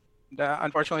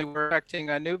 Unfortunately, we're expecting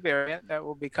a new variant that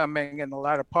will be coming in the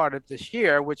latter part of this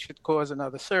year, which could cause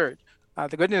another surge.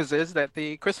 The good news is that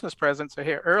the Christmas presents are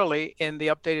here early in the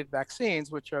updated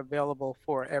vaccines, which are available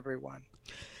for everyone.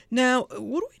 Now,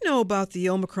 what do we know about the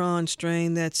Omicron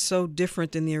strain that's so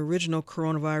different than the original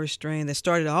coronavirus strain that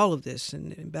started all of this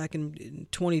and back in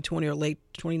 2020 or late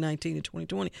 2019 to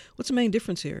 2020? What's the main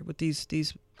difference here with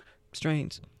these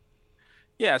strains?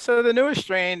 Yeah, so the newest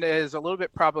strain is a little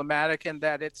bit problematic in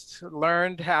that it's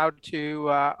learned how to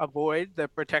avoid the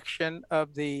protection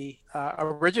of the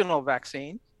original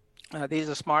vaccine. These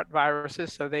are smart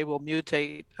viruses, so they will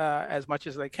mutate as much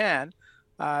as they can.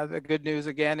 The good news,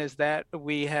 again, is that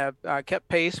we have kept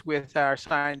pace with our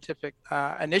scientific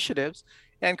initiatives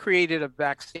and created a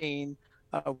vaccine,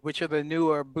 which are the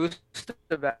newer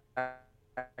booster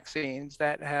vaccines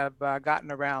that have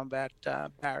gotten around that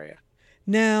barrier.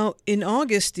 Now, in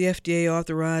August, the FDA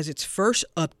authorized its first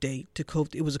update to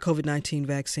COVID. It was a COVID-19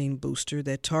 vaccine booster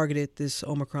that targeted this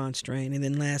Omicron strain. And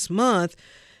then last month,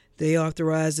 they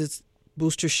authorized its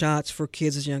booster shots for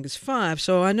kids as young as 5.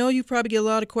 So I know you probably get a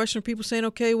lot of questions from people saying,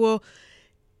 okay, well,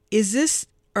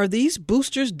 are these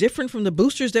boosters different from the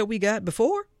boosters that we got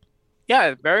before?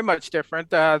 Yeah, very much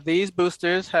different. These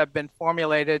boosters have been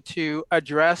formulated to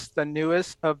address the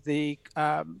newest of the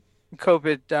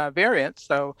COVID variants.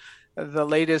 So the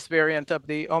latest variant of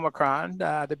the Omicron,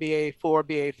 the BA4,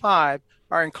 BA5,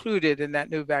 are included in that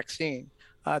new vaccine.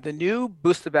 The new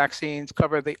booster vaccines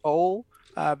cover the old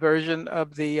version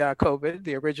of the COVID,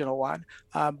 the original one,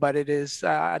 but it is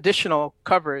additional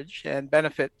coverage and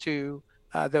benefit to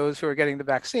those who are getting the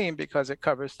vaccine because it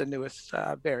covers the newest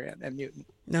variant and mutant.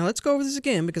 Now let's go over this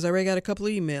again because I already got a couple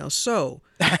of emails. So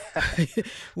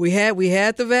we had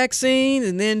the vaccine,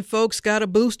 and then folks got a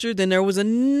booster. Then there was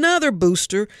another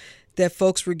booster that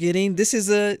folks were getting. This is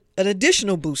an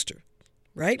additional booster,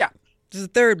 right? Yeah. This is a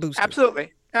third booster.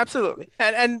 Absolutely.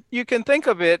 And you can think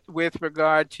of it with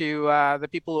regard to the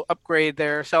people who upgrade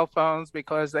their cell phones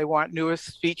because they want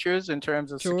newest features in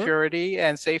terms of security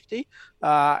and safety.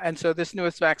 And so this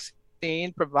newest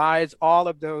vaccine provides all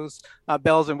of those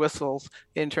bells and whistles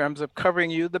in terms of covering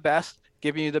you the best,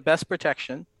 giving you the best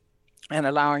protection, and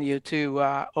allowing you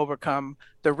to overcome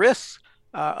the risks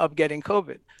of getting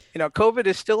COVID. You know, COVID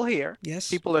is still here. Yes.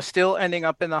 People are still ending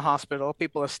up in the hospital.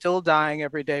 People are still dying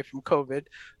every day from COVID.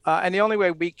 And the only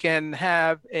way we can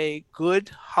have a good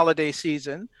holiday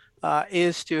season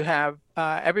is to have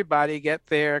everybody get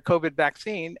their COVID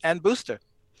vaccine and booster.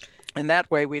 And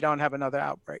that way we don't have another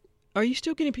outbreak. Are you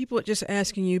still getting people just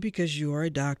asking you because you are a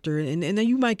doctor? And then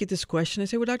you might get this question and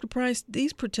say, well, Dr. Price,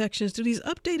 these protections, do these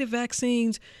updated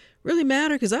vaccines really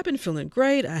matter? Because I've been feeling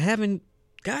great. I haven't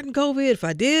gotten COVID. If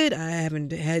I did, I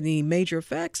haven't had any major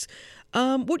effects.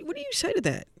 What do you say to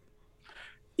that?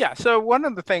 Yeah, so one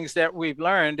of the things that we've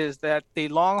learned is that the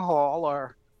long haul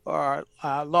or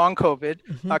long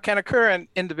COVID can occur in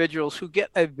individuals who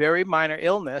get a very minor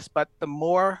illness, but the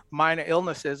more minor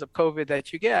illnesses of COVID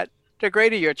that you get, the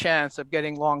greater your chance of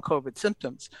getting long COVID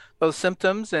symptoms. Those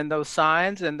symptoms and those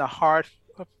signs and the harmful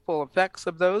effects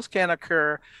of those can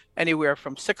occur anywhere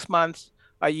from 6 months,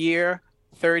 a year,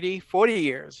 30, 40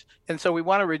 years. And so we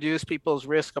want to reduce people's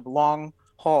risk of long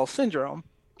haul syndrome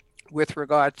with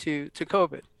regard to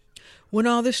COVID. When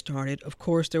all this started, of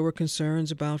course, there were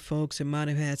concerns about folks that might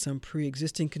have had some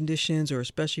pre-existing conditions, or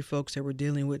especially folks that were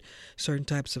dealing with certain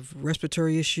types of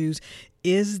respiratory issues.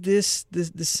 Is this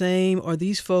the same? Are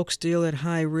these folks still at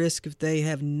high risk if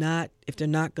they're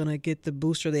not going to get the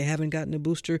booster, they haven't gotten the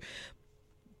booster?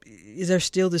 Is there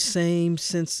still the same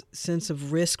sense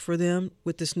of risk for them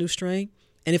with this new strain?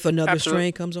 And if another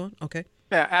strain comes on? Okay.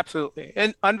 Yeah, absolutely.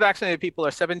 And unvaccinated people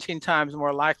are 17 times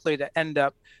more likely to end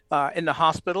up in the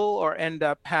hospital or end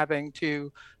up having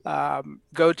to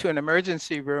go to an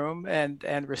emergency room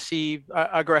and receive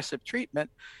aggressive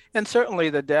treatment. And certainly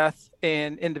the death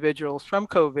in individuals from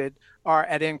COVID are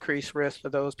at increased risk for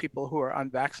those people who are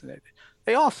unvaccinated.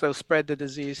 They also spread the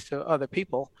disease to other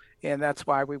people. And that's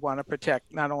why we want to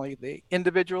protect not only the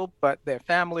individual, but their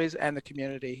families and the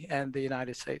community and the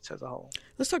United States as a whole.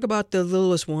 Let's talk about the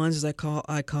littlest ones, as I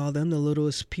call them, the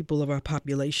littlest people of our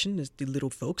population, is the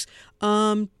little folks.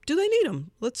 Do they need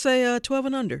them? Let's say 12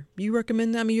 and under. You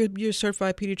recommend that? I mean, you're a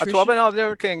certified pediatrician. 12 and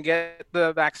under can get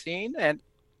the vaccine, and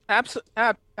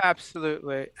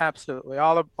absolutely.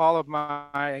 All of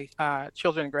my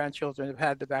children and grandchildren have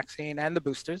had the vaccine and the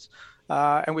boosters,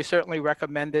 and we certainly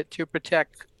recommend it to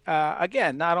protect.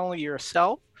 Again, not only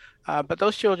yourself, but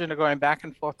those children are going back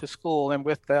and forth to school. And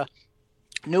with the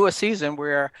newest season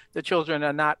where the children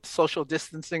are not social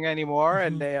distancing anymore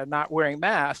and they are not wearing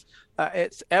masks,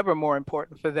 it's ever more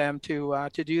important for them to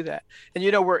do that. And,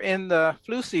 you know, we're in the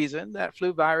flu season. That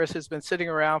flu virus has been sitting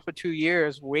around for 2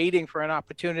 years waiting for an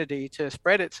opportunity to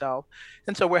spread itself.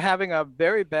 And so we're having a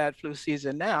very bad flu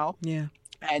season now. Yeah.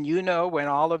 And, you know, when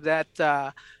all of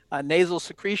that nasal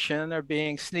secretion or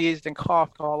being sneezed and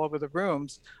coughed all over the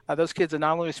rooms, those kids are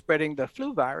not only spreading the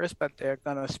flu virus, but they're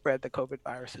going to spread the COVID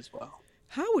virus as well.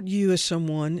 How would you, as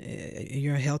someone,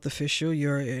 you're a health official,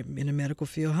 you're in a medical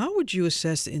field, how would you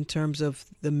assess in terms of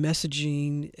the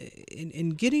messaging in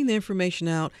getting the information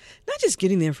out, not just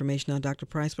getting the information out, Dr.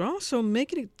 Price, but also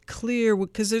making it clear,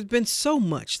 because there's been so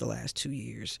much the last 2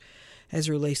 years as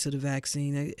it relates to the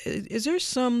vaccine. Is there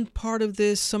some part of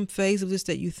this, some phase of this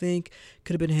that you think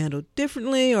could have been handled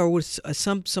differently, or was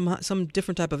some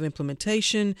different type of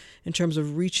implementation in terms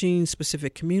of reaching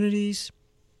specific communities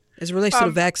as it relates to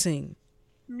the vaccine?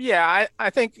 Yeah, I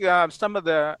think some of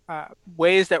the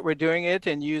ways that we're doing it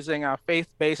and using our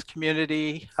faith-based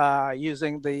community,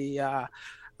 using the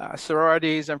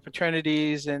sororities and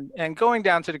fraternities and going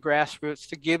down to the grassroots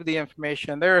to give the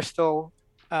information. There are still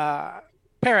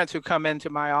parents who come into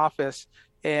my office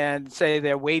and say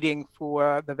they're waiting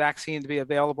for the vaccine to be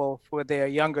available for their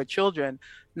younger children,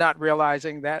 not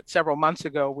realizing that several months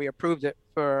ago we approved it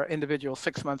for individuals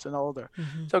 6 months and older.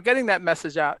 Mm-hmm. So getting that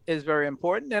message out is very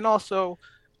important, and also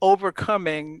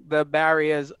overcoming the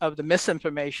barriers of the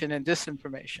misinformation and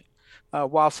disinformation.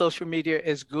 While social media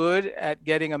is good at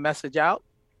getting a message out,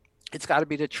 it's got to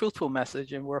be the truthful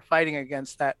message, and we're fighting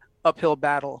against that uphill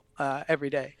battle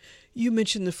every day. You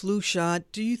mentioned the flu shot.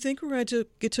 Do you think we're going to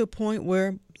get to a point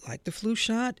where, like the flu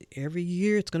shot, every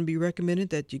year it's going to be recommended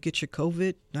that you get your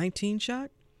COVID-19 shot?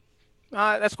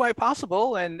 That's quite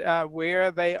possible, and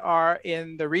where they are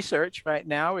in the research right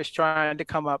now is trying to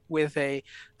come up with a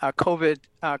COVID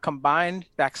combined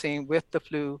vaccine with the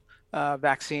flu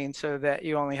vaccine, so that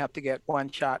you only have to get one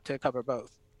shot to cover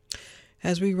both.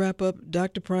 As we wrap up,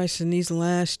 Dr. Price, in these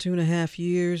last 2.5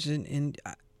 years, and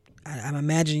I'm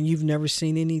imagining you've never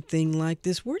seen anything like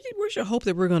this. Where's your hope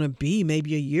that we're going to be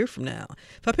maybe a year from now?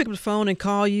 If I pick up the phone and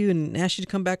call you and ask you to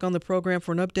come back on the program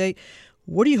for an update,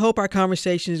 what do you hope our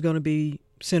conversation is going to be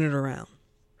centered around?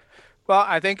 Well,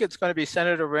 I think it's going to be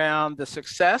centered around the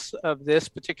success of this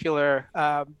particular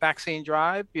vaccine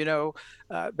drive.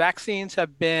 Vaccines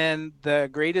have been the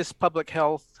greatest public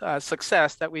health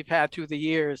success that we've had through the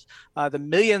years. The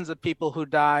millions of people who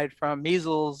died from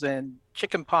measles and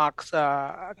chickenpox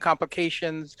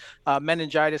complications,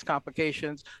 meningitis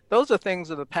complications, those are things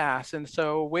of the past. And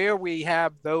so where we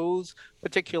have those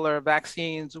particular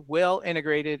vaccines well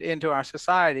integrated into our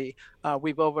society,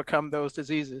 we've overcome those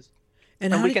diseases.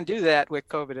 And we can do that with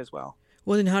COVID as well.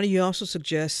 Well, then how do you also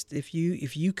suggest, if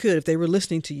they were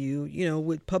listening to you,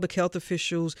 with public health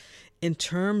officials in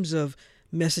terms of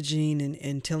messaging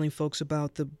and telling folks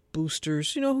about the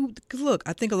boosters, because look,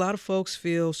 I think a lot of folks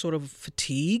feel sort of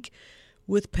fatigue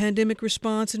with pandemic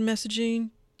response and messaging.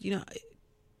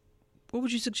 What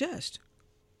would you suggest?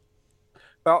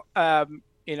 Well,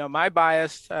 my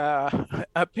biased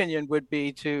opinion would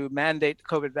be to mandate the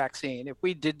COVID vaccine. If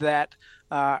we did that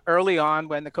early on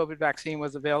when the COVID vaccine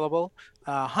was available,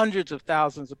 hundreds of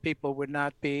thousands of people would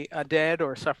not be dead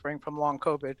or suffering from long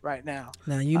COVID right now.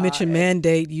 Now, you mentioned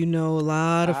mandate. A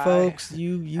lot of folks,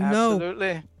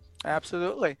 know.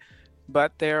 Absolutely.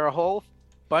 But there are a whole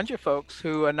bunch of folks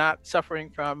who are not suffering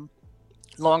from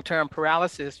long-term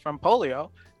paralysis from polio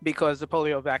because the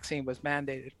polio vaccine was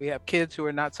mandated. We have kids who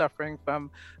are not suffering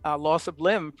from loss of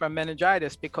limb from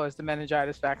meningitis because the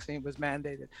meningitis vaccine was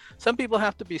mandated. Some people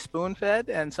have to be spoon-fed,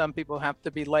 and some people have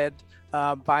to be led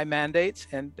by mandates,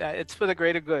 and it's for the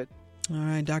greater good. All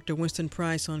right, Dr. Winston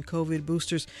Price on COVID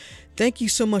boosters. Thank you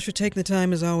so much for taking the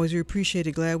time, as always. We appreciate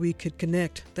it. Glad we could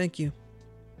connect. Thank you.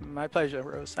 My pleasure,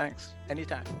 Rose. Thanks.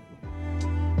 Anytime.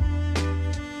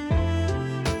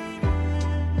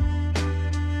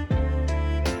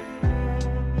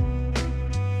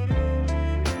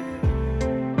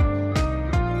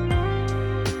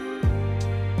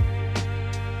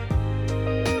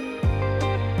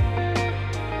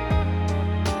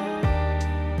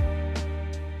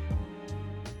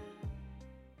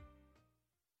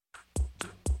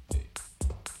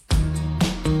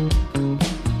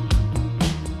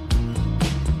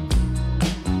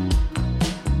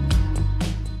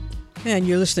 And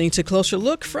you're listening to Closer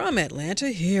Look from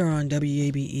Atlanta here on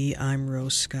WABE. I'm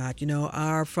Rose Scott.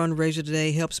 Our fundraiser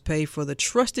today helps pay for the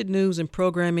trusted news and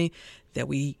programming that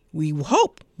we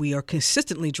hope we are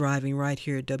consistently driving right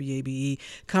here at WABE.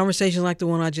 Conversations like the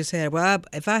one I just had. Well,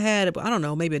 if I had,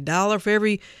 maybe $1 for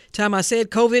every time I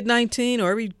said COVID-19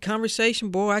 or every conversation,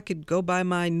 boy, I could go buy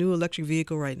my new electric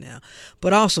vehicle right now.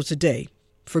 But also today,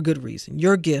 for good reason,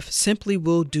 your gift simply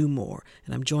will do more.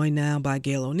 And I'm joined now by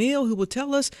Gail O'Neill, who will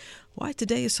tell us why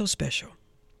today is so special.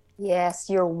 Yes,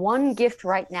 your one gift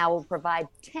right now will provide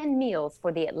 10 meals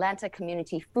for the Atlanta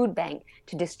Community Food Bank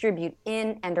to distribute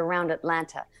in and around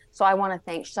Atlanta. So I want to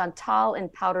thank Chantal in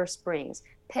Powder Springs,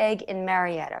 Peg in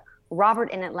Marietta, Robert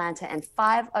in Atlanta, and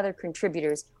 5 other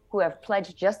contributors who have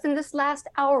pledged just in this last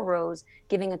hour, Rose,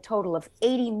 giving a total of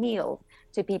 80 meals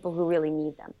to people who really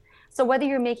need them. So whether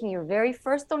you're making your very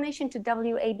first donation to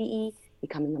WABE,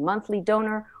 becoming a monthly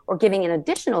donor, or giving an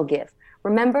additional gift,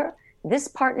 remember, this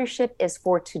partnership is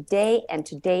for today and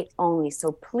to date only.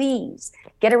 So please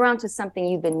get around to something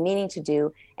you've been meaning to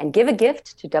do and give a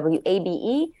gift to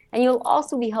WABE, and you'll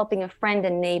also be helping a friend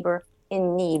and neighbor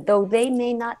in need, though they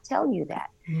may not tell you that.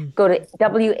 Go to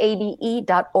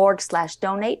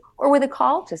wabe.org/donate or with a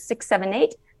call to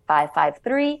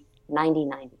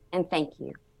 678-553-9090. And thank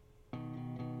you.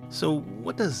 So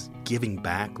what does giving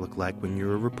back look like when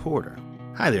you're a reporter?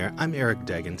 Hi there, I'm Eric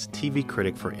Deggans, TV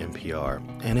critic for NPR.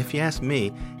 And if you ask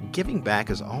me, giving back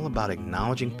is all about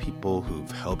acknowledging people who've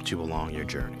helped you along your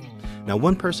journey. Now,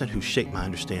 one person who shaped my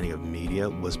understanding of media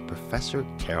was Professor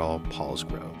Carol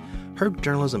Paulsgrove. Her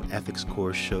journalism ethics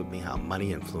course showed me how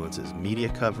money influences media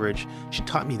coverage. She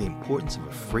taught me the importance of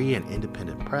a free and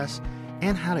independent press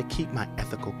and how to keep my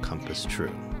ethical compass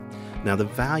true. Now, the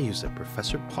values that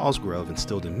Professor Paulsgrove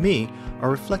instilled in me are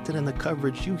reflected in the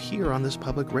coverage you hear on this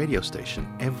public radio station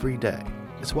every day.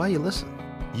 It's why you listen.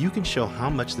 You can show how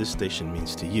much this station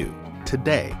means to you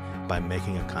today by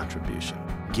making a contribution.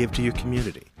 Give to your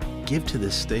community. Give to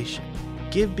this station.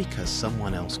 Give because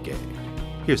someone else gave.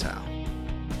 Here's how.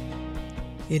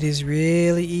 It is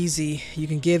really easy. You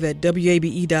can give at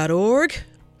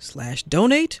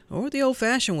wabe.org/donate or the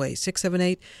old-fashioned way,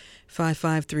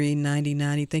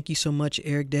 678-553-9090. Thank you so much,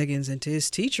 Eric Deggans, and to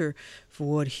his teacher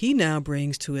for what he now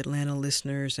brings to Atlanta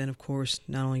listeners and, of course,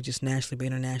 not only just nationally but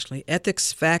internationally,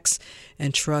 ethics, facts,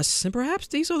 and trusts. And perhaps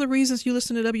these are the reasons you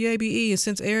listen to WABE. And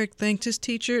since Eric thanked his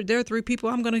teacher, there are 3 people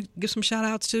I'm going to give some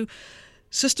shout-outs to.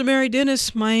 Sister Mary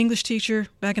Dennis, my English teacher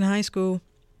back in high school.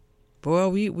 Boy,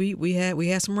 we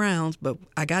had some rounds, but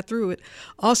I got through it.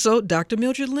 Also, Dr.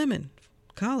 Mildred Lemon,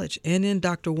 college, and then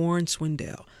Dr. Warren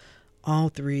Swindell. All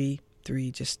three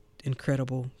just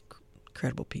incredible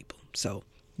people. So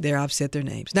there, I've said their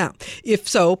names. Now, if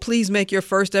so, please make your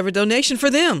first ever donation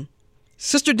for them.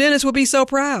 Sister Dennis will be so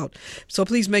proud. So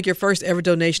please make your first ever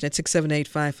donation at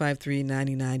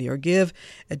 678-553-9090 or give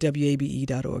at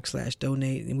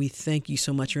wabe.org/donate. And we thank you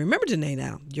so much. And remember today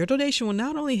now, your donation will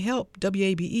not only help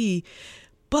WABE,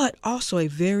 but also a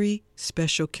very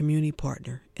special community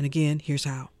partner. And again, here's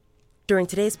how. During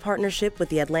today's partnership with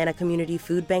the Atlanta Community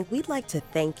Food Bank, we'd like to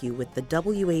thank you with the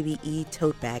WABE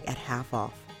tote bag at half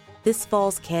off. This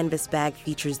fall's canvas bag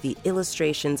features the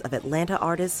illustrations of Atlanta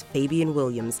artist Fabian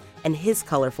Williams and his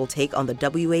colorful take on the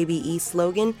WABE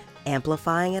slogan,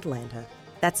 Amplifying Atlanta.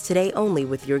 That's today only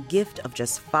with your gift of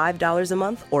just $5 a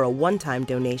month or a one-time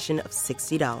donation of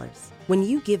 $60. When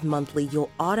you give monthly, you'll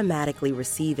automatically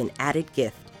receive an added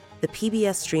gift, the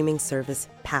PBS streaming service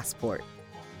Passport.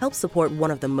 Help support one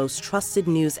of the most trusted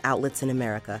news outlets in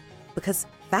America, because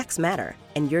facts matter,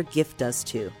 and your gift does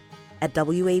too. At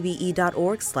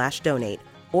wabe.org/donate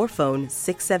or phone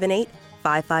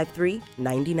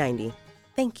 678-553-9090.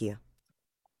 Thank you.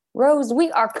 Rose,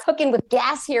 we are cooking with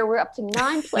gas here. We're up to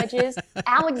 9 pledges.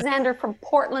 Alexander from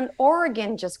Portland,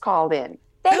 Oregon just called in.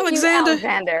 Thank you,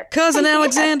 Alexander. Cousin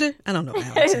Alexander? I don't know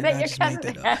Alexander. Is that your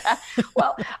cousin?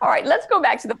 Well, all right, let's go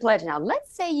back to the pledge now.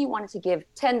 Let's say you wanted to give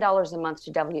 $10 a month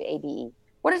to WABE.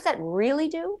 What does that really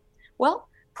do? Well,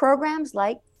 programs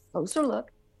like Closer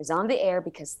Look is on the air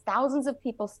because thousands of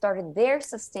people started their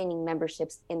sustaining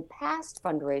memberships in past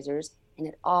fundraisers, and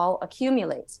it all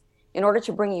accumulates. In order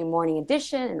to bring you Morning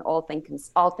Edition and All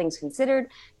Things Considered,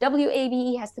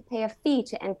 WABE has to pay a fee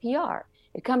to NPR.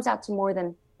 It comes out to more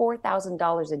than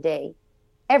 $4,000 a day,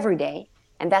 every day,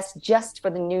 and that's just for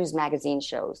the news magazine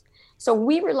shows. So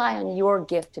we rely on your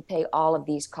gift to pay all of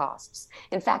these costs.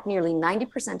 In fact, nearly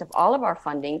 90% of all of our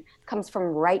funding comes from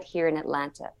right here in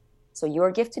Atlanta. So your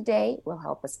gift today will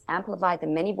help us amplify the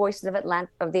many voices of the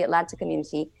Atlanta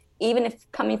community, even if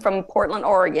coming from Portland,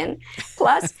 Oregon.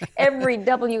 Plus, every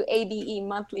WABE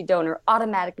monthly donor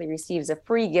automatically receives a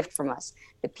free gift from us,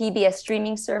 the PBS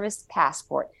streaming service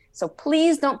Passport. So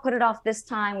please don't put it off this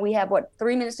time. We have,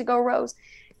 3 minutes to go, Rose?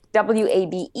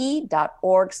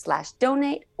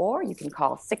 wabe.org/donate, or you can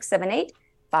call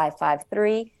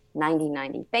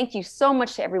 678-553-9090. Thank you so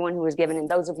much to everyone who has given and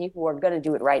those of you who are going to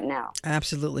do it right now.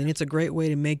 Absolutely. And it's a great way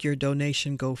to make your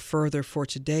donation go further for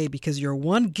today, because your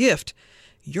one gift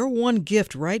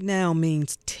right now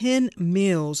means 10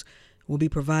 meals will be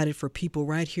provided for people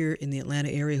right here in the Atlanta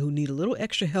area who need a little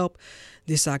extra help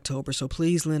this October. So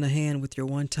please lend a hand with your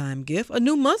one-time gift, a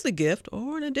new monthly gift,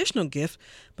 or an additional gift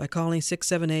by calling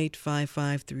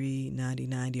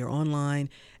 678-553-9090 or online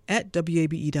at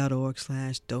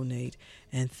wabe.org/donate.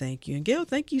 And thank you. And Gail,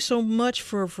 thank you so much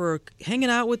for hanging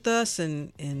out with us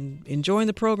and enjoying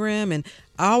the program. And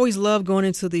I always love going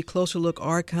into the Closer Look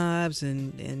archives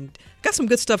and got some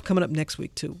good stuff coming up next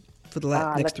week, too. For the next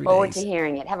 3 days. Look forward to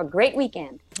hearing it. Have a great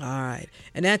weekend. All right.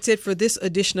 And that's it for this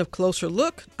edition of Closer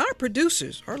Look. Our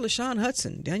producers are LaShawn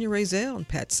Hudson, Daniel Razel, and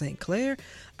Pat St. Clair.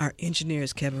 Our engineer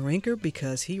is Kevin Rinker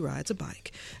because he rides a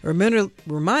bike. A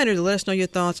reminder to let us know your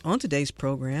thoughts on today's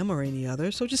program or any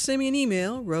other. So just send me an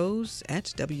email,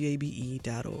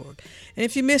 rose@wabe.org. And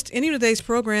if you missed any of today's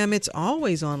program, it's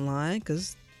always online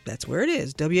because that's where it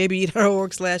is,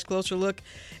 wabe.org/Closer Look.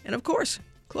 And of course,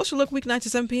 Closer Look weeknights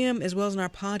at 7 p.m. as well as in our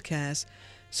podcast.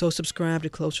 So subscribe to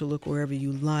Closer Look wherever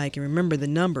you like. And remember the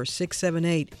number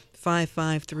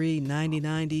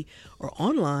 678-553-9090 or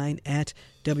online at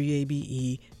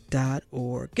wabe.org.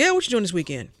 Gail, what you doing this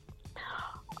weekend?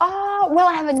 Well,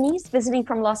 I have a niece visiting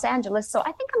from Los Angeles, so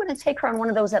I think I'm going to take her on one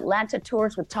of those Atlanta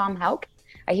tours with Tom Houck.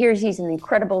 I hear he's an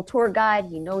incredible tour guide.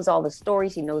 He knows all the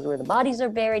stories. He knows where the bodies are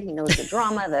buried. He knows the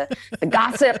drama, the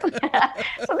gossip.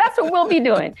 So that's what we'll be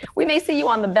doing. We may see you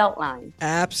on the Beltline.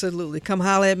 Absolutely. Come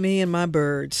holler at me and my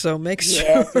birds. So make sure.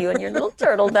 Yes, you and your little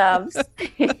turtle doves.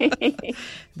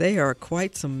 They are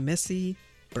quite some messy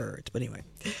birds. But anyway,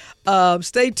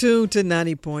 stay tuned to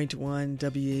 90.1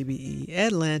 WABE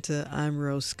Atlanta. I'm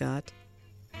Rose Scott.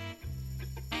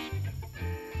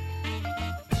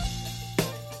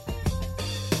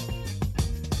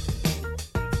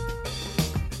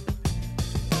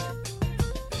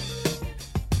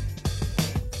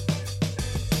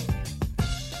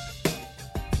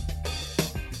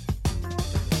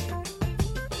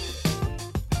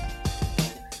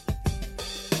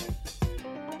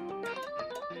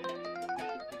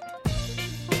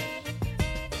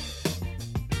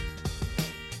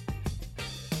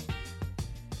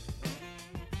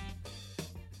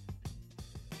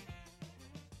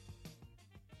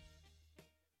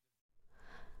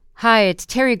 Hi, it's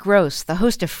Terry Gross, the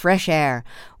host of Fresh Air.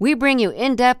 We bring you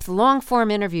in-depth, long-form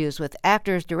interviews with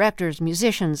actors, directors,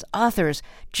 musicians, authors,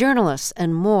 journalists,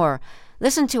 and more.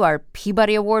 Listen to our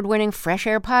Peabody Award-winning Fresh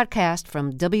Air podcast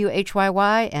from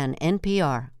WHYY and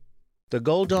NPR. The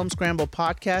Gold Dome Scramble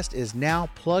podcast is now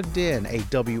plugged in, a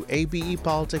WABE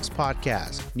Politics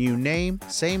podcast. New name,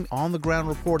 same on-the-ground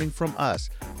reporting from us,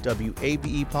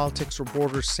 WABE Politics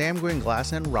reporters Sam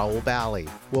Gringlass and Raul Bally.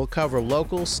 We'll cover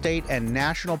local, state, and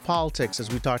national politics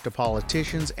as we talk to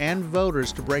politicians and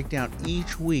voters to break down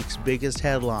each week's biggest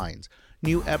headlines.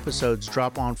 New episodes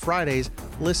drop on Fridays.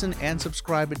 Listen and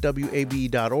subscribe at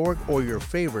wabe.org or your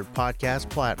favorite podcast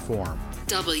platform.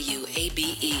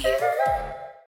 WABE.